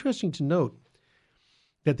it's interesting to note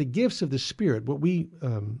that the gifts of the Spirit, what we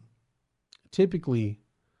typically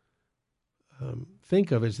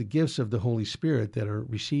think of as the gifts of the Holy Spirit that are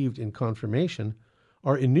received in confirmation,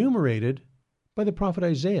 are enumerated by the prophet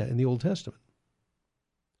Isaiah in the Old Testament.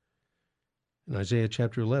 In Isaiah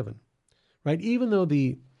chapter 11, right? Even though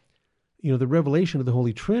the revelation of the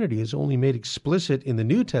Holy Trinity is only made explicit in the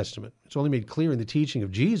New Testament, it's only made clear in the teaching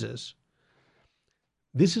of Jesus,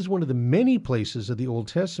 this is one of the many places of the Old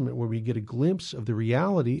Testament where we get a glimpse of the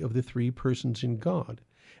reality of the 3 persons in God.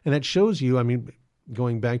 And that shows you,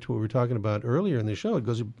 going back to what we were talking about earlier in the show, it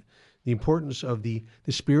goes the importance of the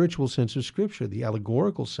spiritual sense of Scripture, the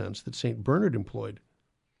allegorical sense that St. Bernard employed.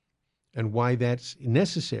 and why that's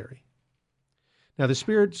necessary. Now,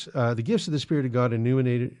 the gifts of the Spirit of God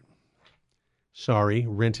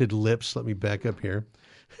rented lips. Let me back up here.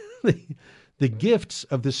 The gifts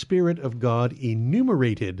of the Spirit of God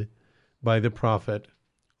enumerated by the prophet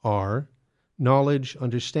are knowledge,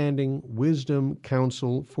 understanding, wisdom,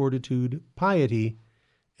 counsel, fortitude, piety,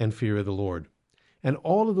 and fear of the Lord. And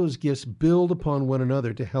all of those gifts build upon one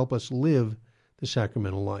another to help us live the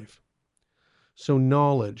sacramental life. So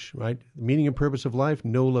knowledge, right? The meaning and purpose of life,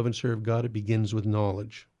 know, love, and serve God. It begins with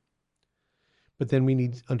knowledge. But then we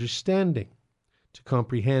need understanding to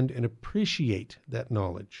comprehend and appreciate that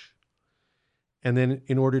knowledge. And then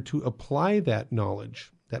in order to apply that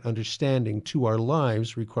knowledge, that understanding to our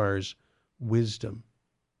lives requires wisdom.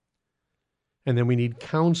 And then we need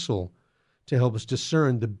counsel to help us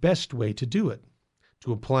discern the best way to do it,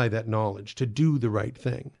 to apply that knowledge, to do the right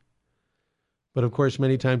thing. But of course,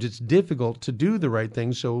 many times it's difficult to do the right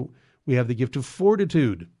thing, so we have the gift of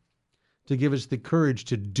fortitude to give us the courage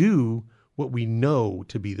to do what we know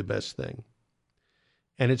to be the best thing.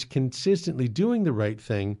 And it's consistently doing the right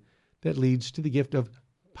thing that leads to the gift of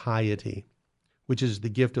piety, which is the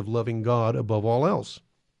gift of loving God above all else,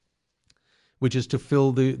 which is to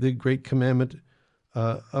fill the great commandment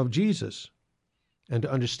of Jesus and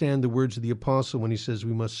to understand the words of the apostle when he says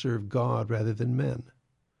we must serve God rather than men.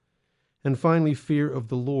 And finally, fear of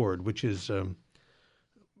the Lord, which is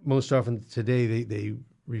most often today they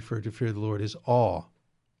refer to fear of the Lord as awe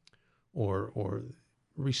or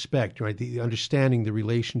respect, right? The understanding the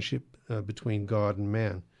relationship between God and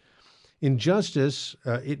man. In justice,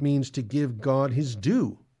 it means to give God his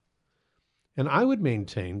due. And I would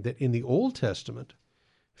maintain that in the Old Testament,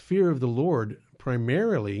 fear of the Lord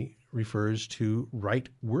primarily refers to right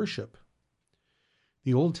worship.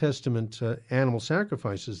 The Old Testament animal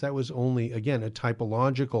sacrifices, that was only, again, a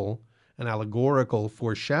typological, an allegorical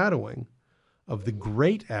foreshadowing of the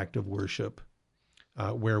great act of worship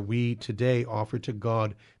where we today offer to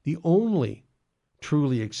God the only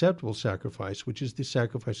truly acceptable sacrifice, which is the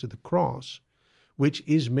sacrifice of the cross, which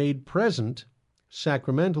is made present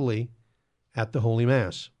sacramentally at the Holy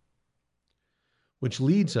Mass, which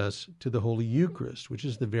leads us to the Holy Eucharist, which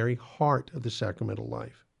is the very heart of the sacramental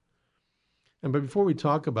life. But before we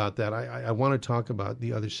talk about that, I want to talk about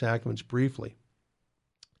the other sacraments briefly,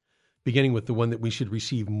 beginning with the one that we should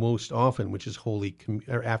receive most often, which is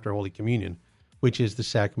after Holy Communion, which is the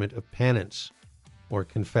sacrament of penance or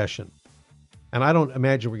confession. And I don't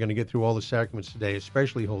imagine we're going to get through all the sacraments today,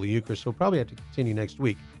 especially Holy Eucharist, so we'll probably have to continue next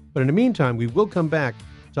week. But in the meantime, we will come back,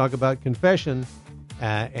 talk about confession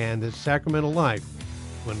and the sacramental life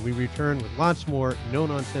when we return with lots more No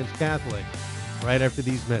Nonsense Catholic right after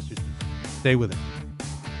these messages. Stay with us.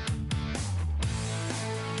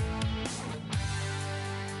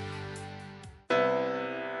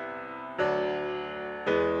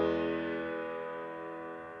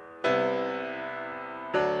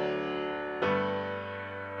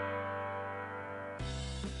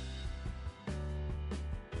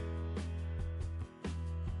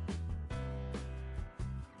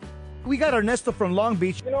 We got Ernesto from Long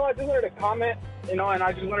Beach. I just wanted to comment, and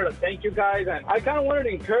I just wanted to thank you guys. And I kind of wanted to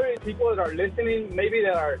encourage people that are listening, maybe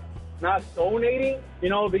that are not donating,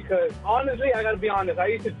 because honestly, I got to be honest. I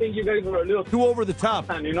used to think you guys were a little too over the top.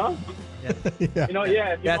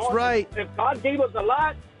 Yeah. That's right. If God gave us a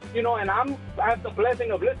lot, and I have the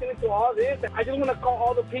blessing of listening to all this, I just want to call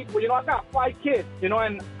all the people. I got 5 kids, and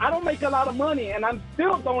I don't make a lot of money, and I'm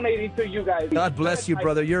still donating to you guys. God bless you,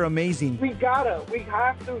 brother. You're amazing. We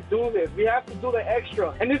have to do this. We have to do the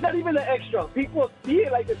extra. And it's not even the extra. People see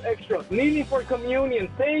it like it's extra. Kneeling for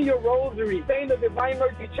communion, saying your rosary, saying the Divine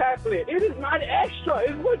Mercy Chaplet. It is not extra.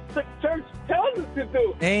 It's what the church tells us to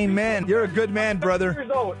do. Amen. You're a good man, brother.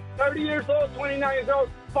 30 years old, 29 years old.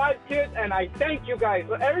 5 kids, and I thank you guys.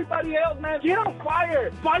 But everybody else, man, get on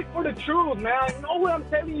fire. Fight for the truth, man. I know what I'm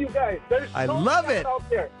telling you guys. I love it. Out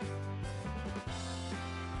there.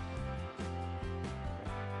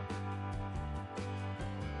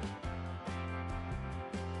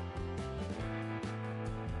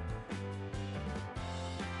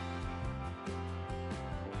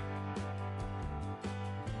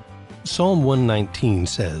 Psalm 119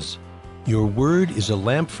 says, "Your word is a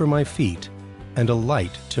lamp for my feet and a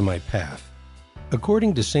light to my path."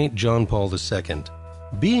 According to St. John Paul II,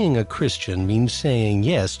 being a Christian means saying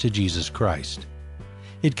yes to Jesus Christ.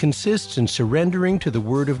 It consists in surrendering to the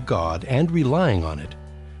Word of God and relying on it,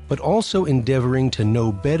 but also endeavoring to know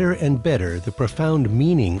better and better the profound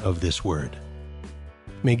meaning of this Word.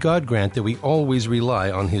 May God grant that we always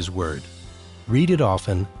rely on His Word, read it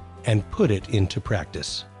often, and put it into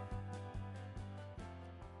practice.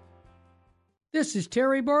 This is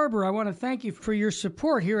Terry Barber. I want to thank you for your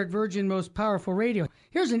support here at Virgin Most Powerful Radio.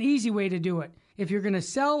 Here's an easy way to do it. If you're going to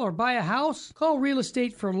sell or buy a house, call Real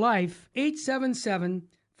Estate for Life,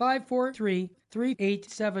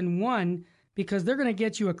 877-543-3871, because they're going to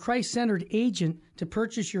get you a Christ-centered agent to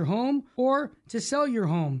purchase your home or to sell your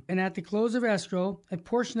home. And at the close of escrow, a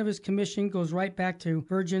portion of his commission goes right back to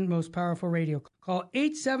Virgin Most Powerful Radio. Call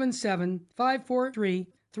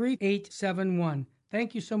 877-543-3871.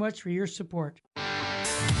 Thank you so much for your support.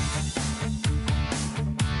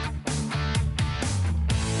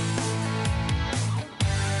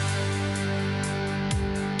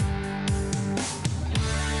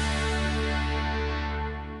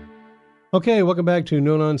 Okay, welcome back to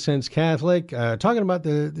No Nonsense Catholic, talking about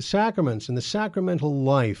the sacraments and the sacramental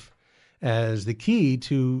life as the key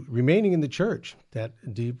to remaining in the church, that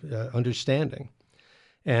deep understanding.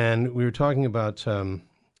 And we were talking about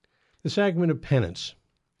the sacrament of penance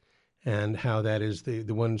and how that is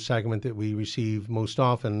the one sacrament that we receive most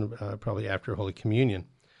often, probably after Holy Communion.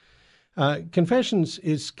 Confessions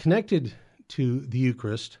is connected to the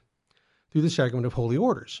Eucharist through the sacrament of holy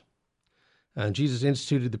orders. Jesus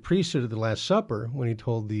instituted the priesthood of the Last Supper when he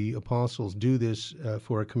told the apostles, do this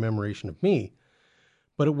for a commemoration of me.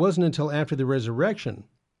 But it wasn't until after the resurrection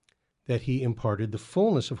that he imparted the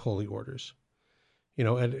fullness of holy orders. You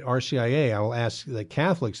know, at RCIA, I will ask the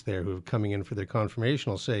Catholics there who are coming in for their confirmation,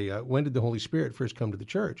 I'll say, when did the Holy Spirit first come to the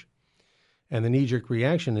church? And the knee-jerk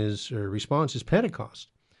response is Pentecost.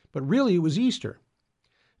 But really, it was Easter.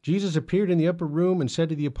 Jesus appeared in the upper room and said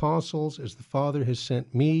to the apostles, as the Father has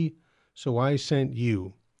sent me, so I sent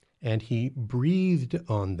you. And he breathed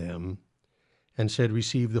on them and said,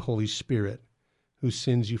 receive the Holy Spirit. Whose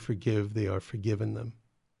sins you forgive, they are forgiven them.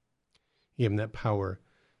 He gave them that power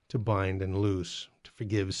to bind and loose, to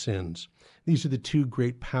forgive sins. These are the two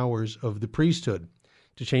great powers of the priesthood,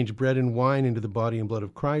 to change bread and wine into the body and blood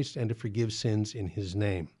of Christ and to forgive sins in his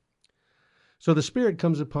name. So the Spirit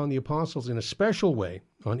comes upon the apostles in a special way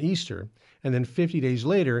on Easter, and then 50 days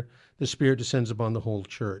later, the Spirit descends upon the whole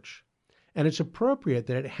church. And it's appropriate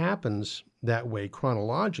that it happens that way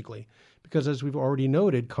chronologically, because as we've already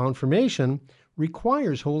noted, confirmation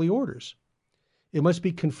requires holy orders. It must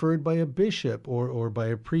be conferred by a bishop or by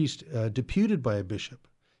a priest deputed by a bishop,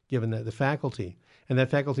 given the faculty. And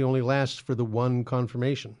that faculty only lasts for the one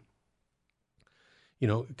confirmation. You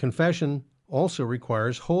know, confession also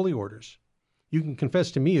requires holy orders. You can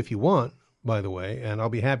confess to me if you want, by the way, and I'll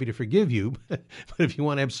be happy to forgive you. But if you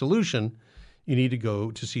want absolution, you need to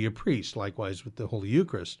go to see a priest, likewise with the Holy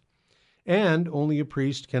Eucharist. And only a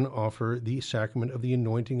priest can offer the sacrament of the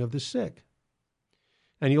anointing of the sick.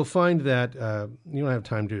 And you'll find that, you don't have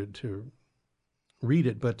time to read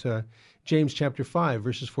it, but James chapter 5,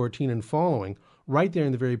 verses 14 and following, right there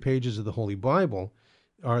in the very pages of the Holy Bible,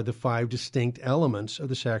 are the 5 distinct elements of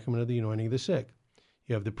the sacrament of the anointing of the sick.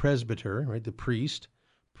 You have the presbyter, right, the priest,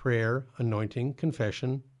 prayer, anointing,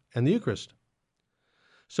 confession, and the Eucharist.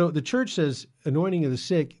 So the Church says anointing of the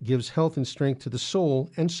sick gives health and strength to the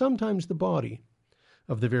soul and sometimes the body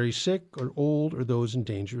of the very sick or old or those in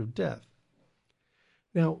danger of death.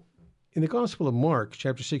 Now, in the Gospel of Mark,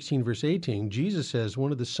 chapter 16, verse 18, Jesus says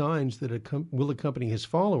one of the signs that will accompany his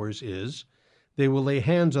followers is they will lay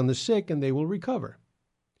hands on the sick and they will recover.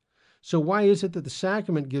 So why is it that the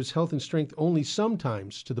sacrament gives health and strength only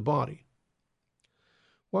sometimes to the body?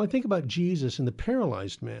 Well, I think about Jesus and the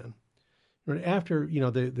paralyzed man. After,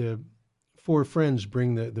 the 4 friends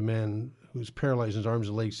bring the man who's paralyzed in his arms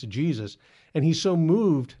and legs to Jesus, and he's so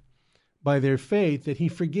moved by their faith that he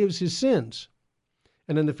forgives his sins.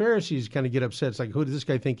 And then the Pharisees kind of get upset. It's like, who does this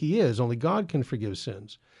guy think he is? Only God can forgive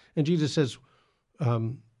sins. And Jesus says,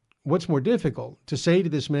 what's more difficult, to say to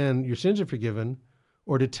this man, your sins are forgiven,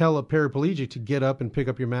 or to tell a paraplegic to get up and pick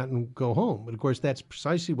up your mat and go home? But of course, that's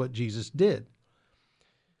precisely what Jesus did.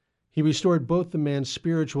 He restored both the man's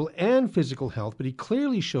spiritual and physical health, but he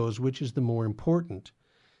clearly shows which is the more important.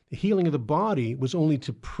 The healing of the body was only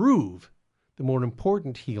to prove the more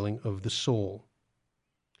important healing of the soul.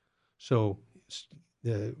 So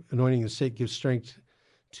the anointing of the sick gives strength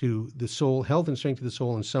to the soul, health and strength to the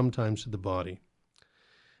soul, and sometimes to the body.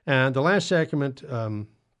 And the last sacrament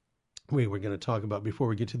we're going to talk about before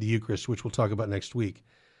we get to the Eucharist, which we'll talk about next week,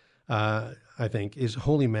 I think, is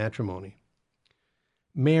holy matrimony.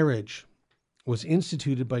 Marriage was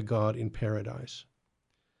instituted by God in paradise.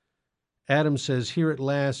 Adam says, here at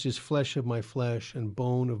last is flesh of my flesh and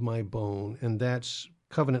bone of my bone, and that's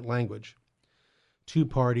covenant language. 2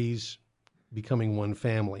 parties becoming one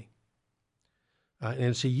family. And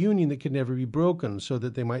it's a union that could never be broken so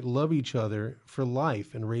that they might love each other for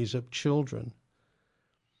life and raise up children.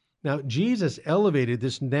 Now, Jesus elevated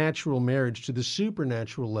this natural marriage to the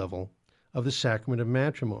supernatural level of the sacrament of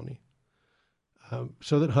matrimony,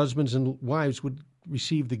 so that husbands and wives would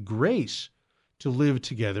receive the grace to live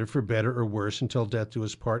together for better or worse until death do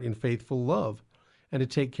us part in faithful love, and to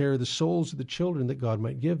take care of the souls of the children that God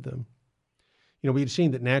might give them. You know, we had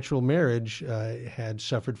seen that natural marriage had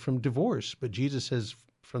suffered from divorce, but Jesus says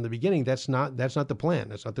from the beginning that's not the plan.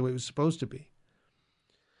 That's not the way it was supposed to be.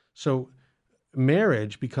 So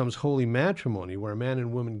marriage becomes holy matrimony, where a man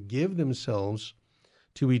and woman give themselves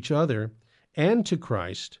to each other and to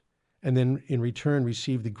Christ, and then in return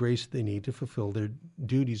receive the grace they need to fulfill their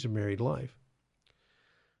duties of married life.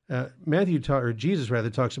 Jesus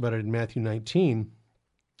talks about it in Matthew 19.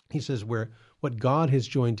 He says, where what God has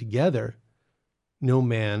joined together, no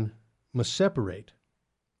man must separate.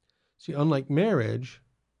 See, unlike marriage,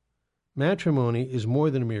 matrimony is more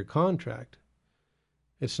than a mere contract.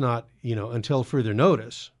 It's not, until further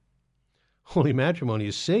notice. Holy matrimony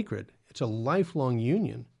is sacred. It's a lifelong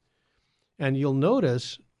union. And you'll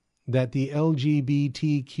notice that the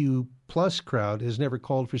LGBTQ plus crowd has never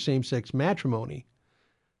called for same-sex matrimony.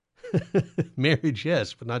 Marriage,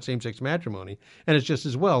 yes, but not same-sex matrimony. And it's just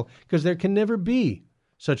as well, because there can never be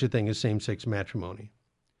such a thing as same-sex matrimony.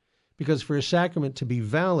 Because for a sacrament to be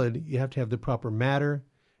valid, you have to have the proper matter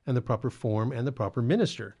and the proper form and the proper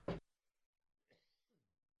minister.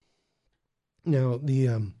 Now,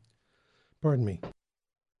 pardon me.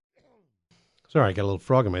 Sorry, I got a little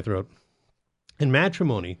frog in my throat. In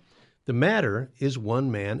matrimony, the matter is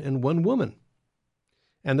one man and one woman.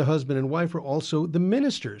 And the husband and wife are also the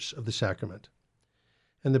ministers of the sacrament.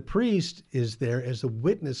 And the priest is there as the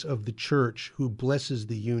witness of the church who blesses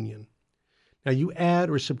the union. Now, you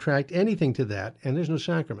add or subtract anything to that, and there's no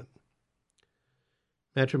sacrament.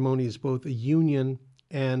 Matrimony is both a union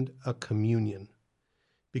and a communion,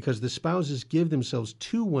 because the spouses give themselves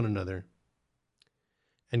to one another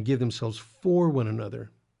and give themselves for one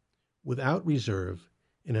another without reserve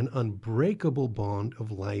in an unbreakable bond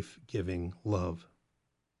of life-giving love.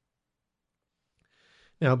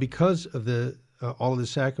 Now, because of all of the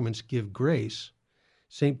sacraments give grace,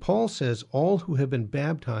 St. Paul says all who have been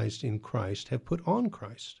baptized in Christ have put on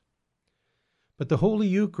Christ. But the Holy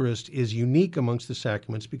Eucharist is unique amongst the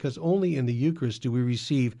sacraments because only in the Eucharist do we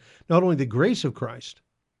receive not only the grace of Christ,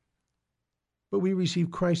 but we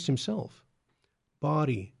receive Christ himself,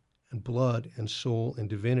 body and blood and soul and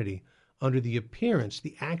divinity, under the appearance,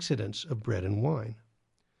 the accidents of bread and wine.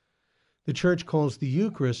 The Church calls the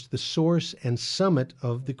Eucharist the source and summit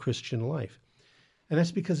of the Christian life. And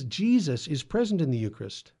that's because Jesus is present in the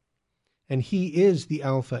Eucharist. And he is the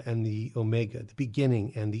Alpha and the Omega, the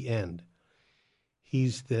beginning and the end.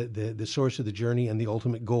 He's the source of the journey and the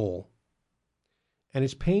ultimate goal. And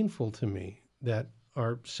it's painful to me that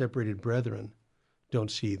our separated brethren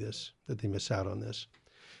don't see this, that they miss out on this.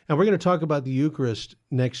 And we're going to talk about the Eucharist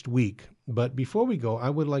next week. But before we go, I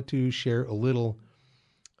would like to share a little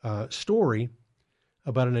story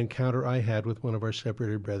about an encounter I had with one of our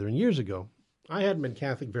separated brethren years ago. I hadn't been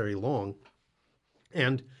Catholic very long,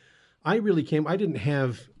 and I didn't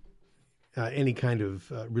have any kind of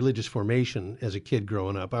religious formation as a kid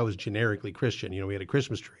growing up. I was generically Christian. We had a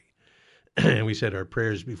Christmas tree, and we said our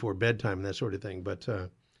prayers before bedtime and that sort of thing, but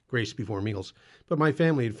grace before meals. But my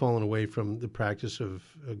family had fallen away from the practice of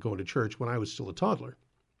going to church when I was still a toddler.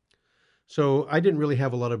 So I didn't really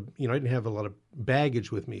have a lot of, I didn't have a lot of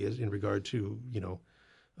baggage with me in regard to,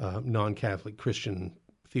 non-Catholic Christian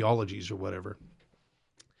theologies or whatever.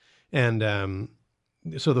 And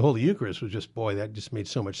so the Holy Eucharist was just, that just made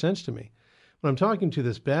so much sense to me. When I'm talking to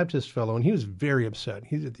this Baptist fellow, and he was very upset.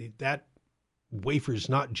 He said, that wafer's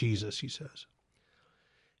not Jesus, he says.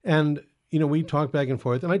 And, we talked back and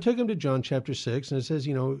forth, and I took him to John chapter 6, and it says,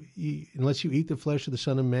 unless you eat the flesh of the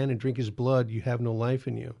Son of Man and drink his blood, you have no life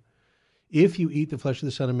in you. If you eat the flesh of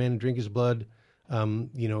the Son of Man and drink his blood,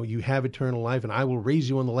 you have eternal life, and I will raise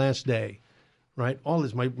you on the last day. Right? All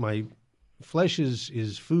this, my flesh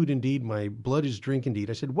is food indeed, my blood is drink indeed.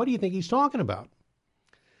 I said, what do you think he's talking about?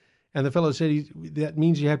 And the fellow said, that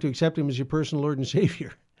means you have to accept him as your personal Lord and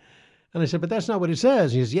Savior. And I said, but that's not what it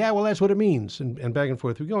says. He says, yeah, well, that's what it means. And back and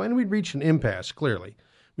forth we go. And we'd reached an impasse, clearly.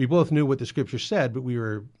 We both knew what the Scripture said, but we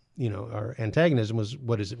were, our antagonism was,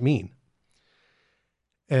 what does it mean?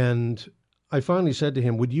 And I finally said to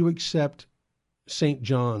him, would you accept St.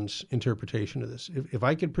 John's interpretation of this? If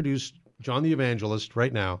I could produce John the Evangelist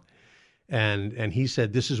right now, and he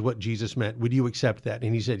said, this is what Jesus meant, would you accept that?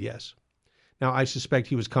 And he said, yes. Now, I suspect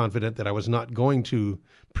he was confident that I was not going to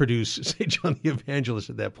produce St. John the Evangelist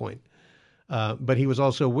at that point. But he was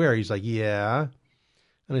also aware. He's like, yeah.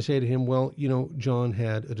 And I say to him, well, John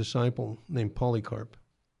had a disciple named Polycarp.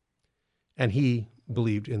 And he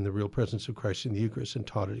believed in the real presence of Christ in the Eucharist and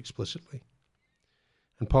taught it explicitly.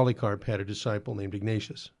 And Polycarp had a disciple named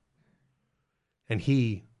Ignatius, and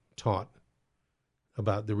he taught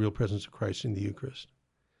about the real presence of Christ in the Eucharist,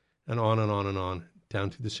 and on and on and on, down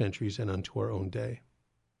through the centuries and unto our own day.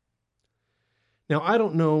 Now, I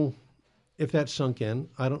don't know if that sunk in.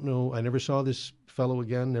 I don't know. I never saw this fellow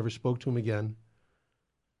again, never spoke to him again,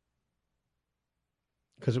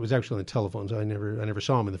 because it was actually on the telephone, so I never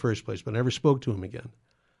saw him in the first place, but I never spoke to him again.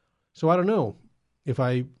 So I don't know if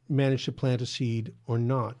I managed to plant a seed or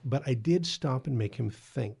not, but I did stop and make him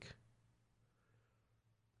think.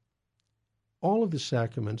 All of the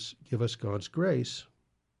sacraments give us God's grace,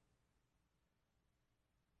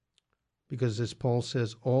 because as Paul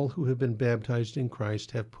says, all who have been baptized in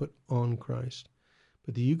Christ have put on Christ.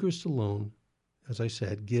 But the Eucharist alone, as I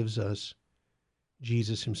said, gives us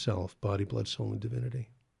Jesus himself, body, blood, soul, and divinity.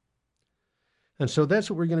 And so that's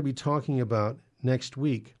what we're going to be talking about next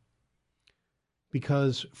week,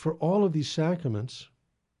 because for all of these sacraments,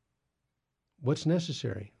 what's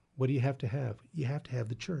necessary? What do you have to have? You have to have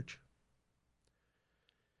the church.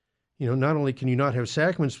 You know, not only can you not have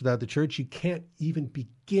sacraments without the church, you can't even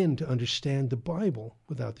begin to understand the Bible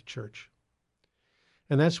without the church.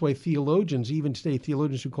 And that's why theologians, even today,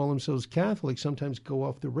 theologians who call themselves Catholic, sometimes go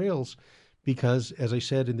off the rails because, as I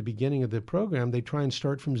said in the beginning of the program, they try and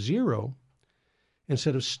start from zero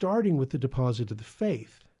instead of starting with the deposit of the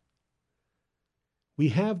faith. We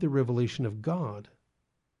have the revelation of God,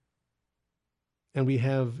 and we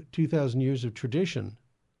have 2,000 years of tradition,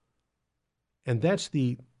 and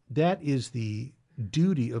that is the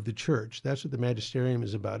duty of the church. That's what the magisterium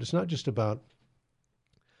is about. It's not just about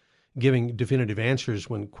giving definitive answers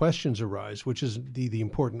when questions arise, which is the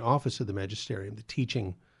important office of the magisterium, the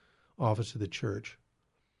teaching office of the church.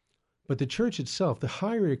 But the church itself, the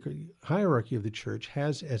hierarchy of the church,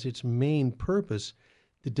 has as its main purpose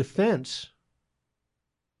the defense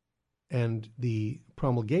and the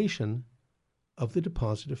promulgation of the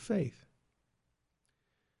deposit of faith.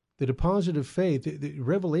 The deposit of faith, the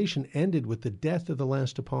revelation ended with the death of the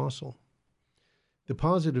last apostle. The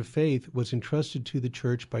deposit of faith was entrusted to the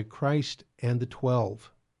church by Christ and the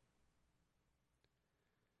 12.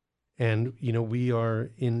 And, you know, we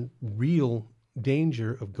are in real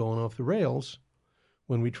danger of going off the rails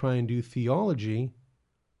when we try and do theology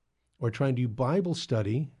or try and do Bible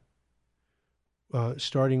study,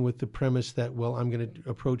 starting with the premise that, well, I'm going to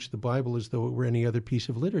approach the Bible as though it were any other piece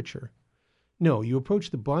of literature. No, you approach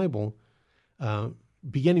the Bible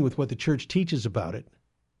beginning with what the church teaches about it,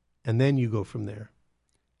 and then you go from there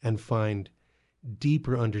and find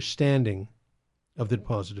deeper understanding of the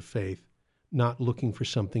deposit of faith, not looking for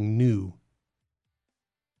something new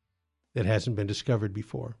that hasn't been discovered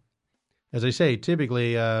before. As I say,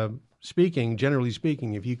 typically generally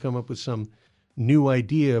speaking, if you come up with some new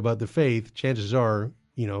idea about the faith, chances are,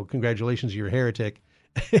 you know, congratulations, you're a heretic.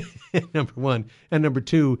 Number one. And number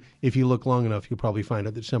two, if you look long enough, you'll probably find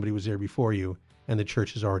out that somebody was there before you and the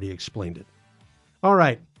church has already explained it. All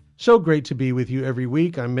right. So great to be with you every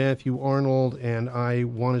week. I'm Matthew Arnold, and I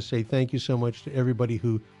want to say thank you so much to everybody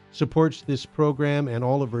who supports this program and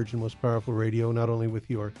all of Virgin Most Powerful Radio, not only with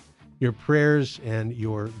your prayers and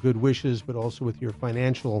your good wishes, but also with your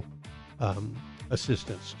financial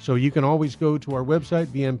assistance. So you can always go to our website,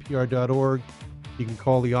 vmpr.org. You can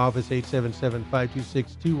call the office,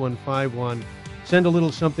 877-526-2151. Send a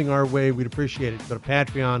little something our way. We'd appreciate it. Go to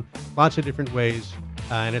Patreon, lots of different ways,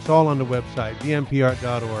 and it's all on the website,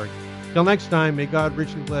 vmpr.org. Till next time, may God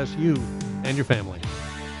richly bless you and your family.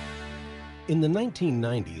 In the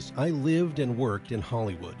 1990s, I lived and worked in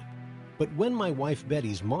Hollywood. But when my wife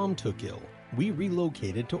Betty's mom took ill, we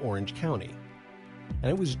relocated to Orange County.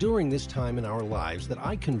 And it was during this time in our lives that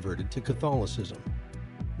I converted to Catholicism.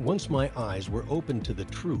 Once my eyes were opened to the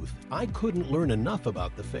truth, I couldn't learn enough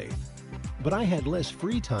about the faith. But I had less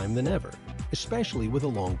free time than ever, especially with a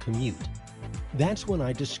long commute. That's when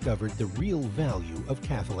I discovered the real value of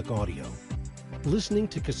Catholic audio. Listening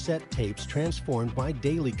to cassette tapes transformed my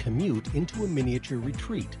daily commute into a miniature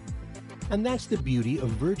retreat. And that's the beauty of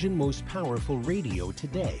Virgin Most Powerful Radio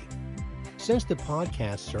today. Since the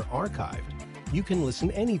podcasts are archived, you can listen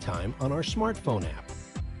anytime on our smartphone app.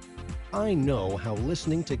 I know how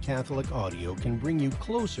listening to Catholic audio can bring you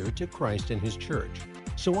closer to Christ and His Church.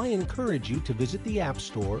 So I encourage you to visit the App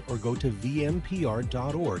Store or go to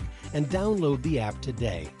vmpr.org and download the app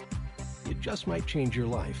today. It just might change your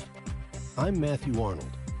life. I'm Matthew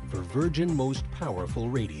Arnold for Virgin Most Powerful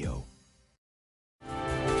Radio.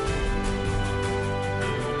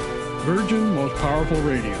 Virgin Most Powerful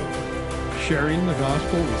Radio, sharing the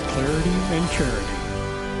gospel with clarity and charity.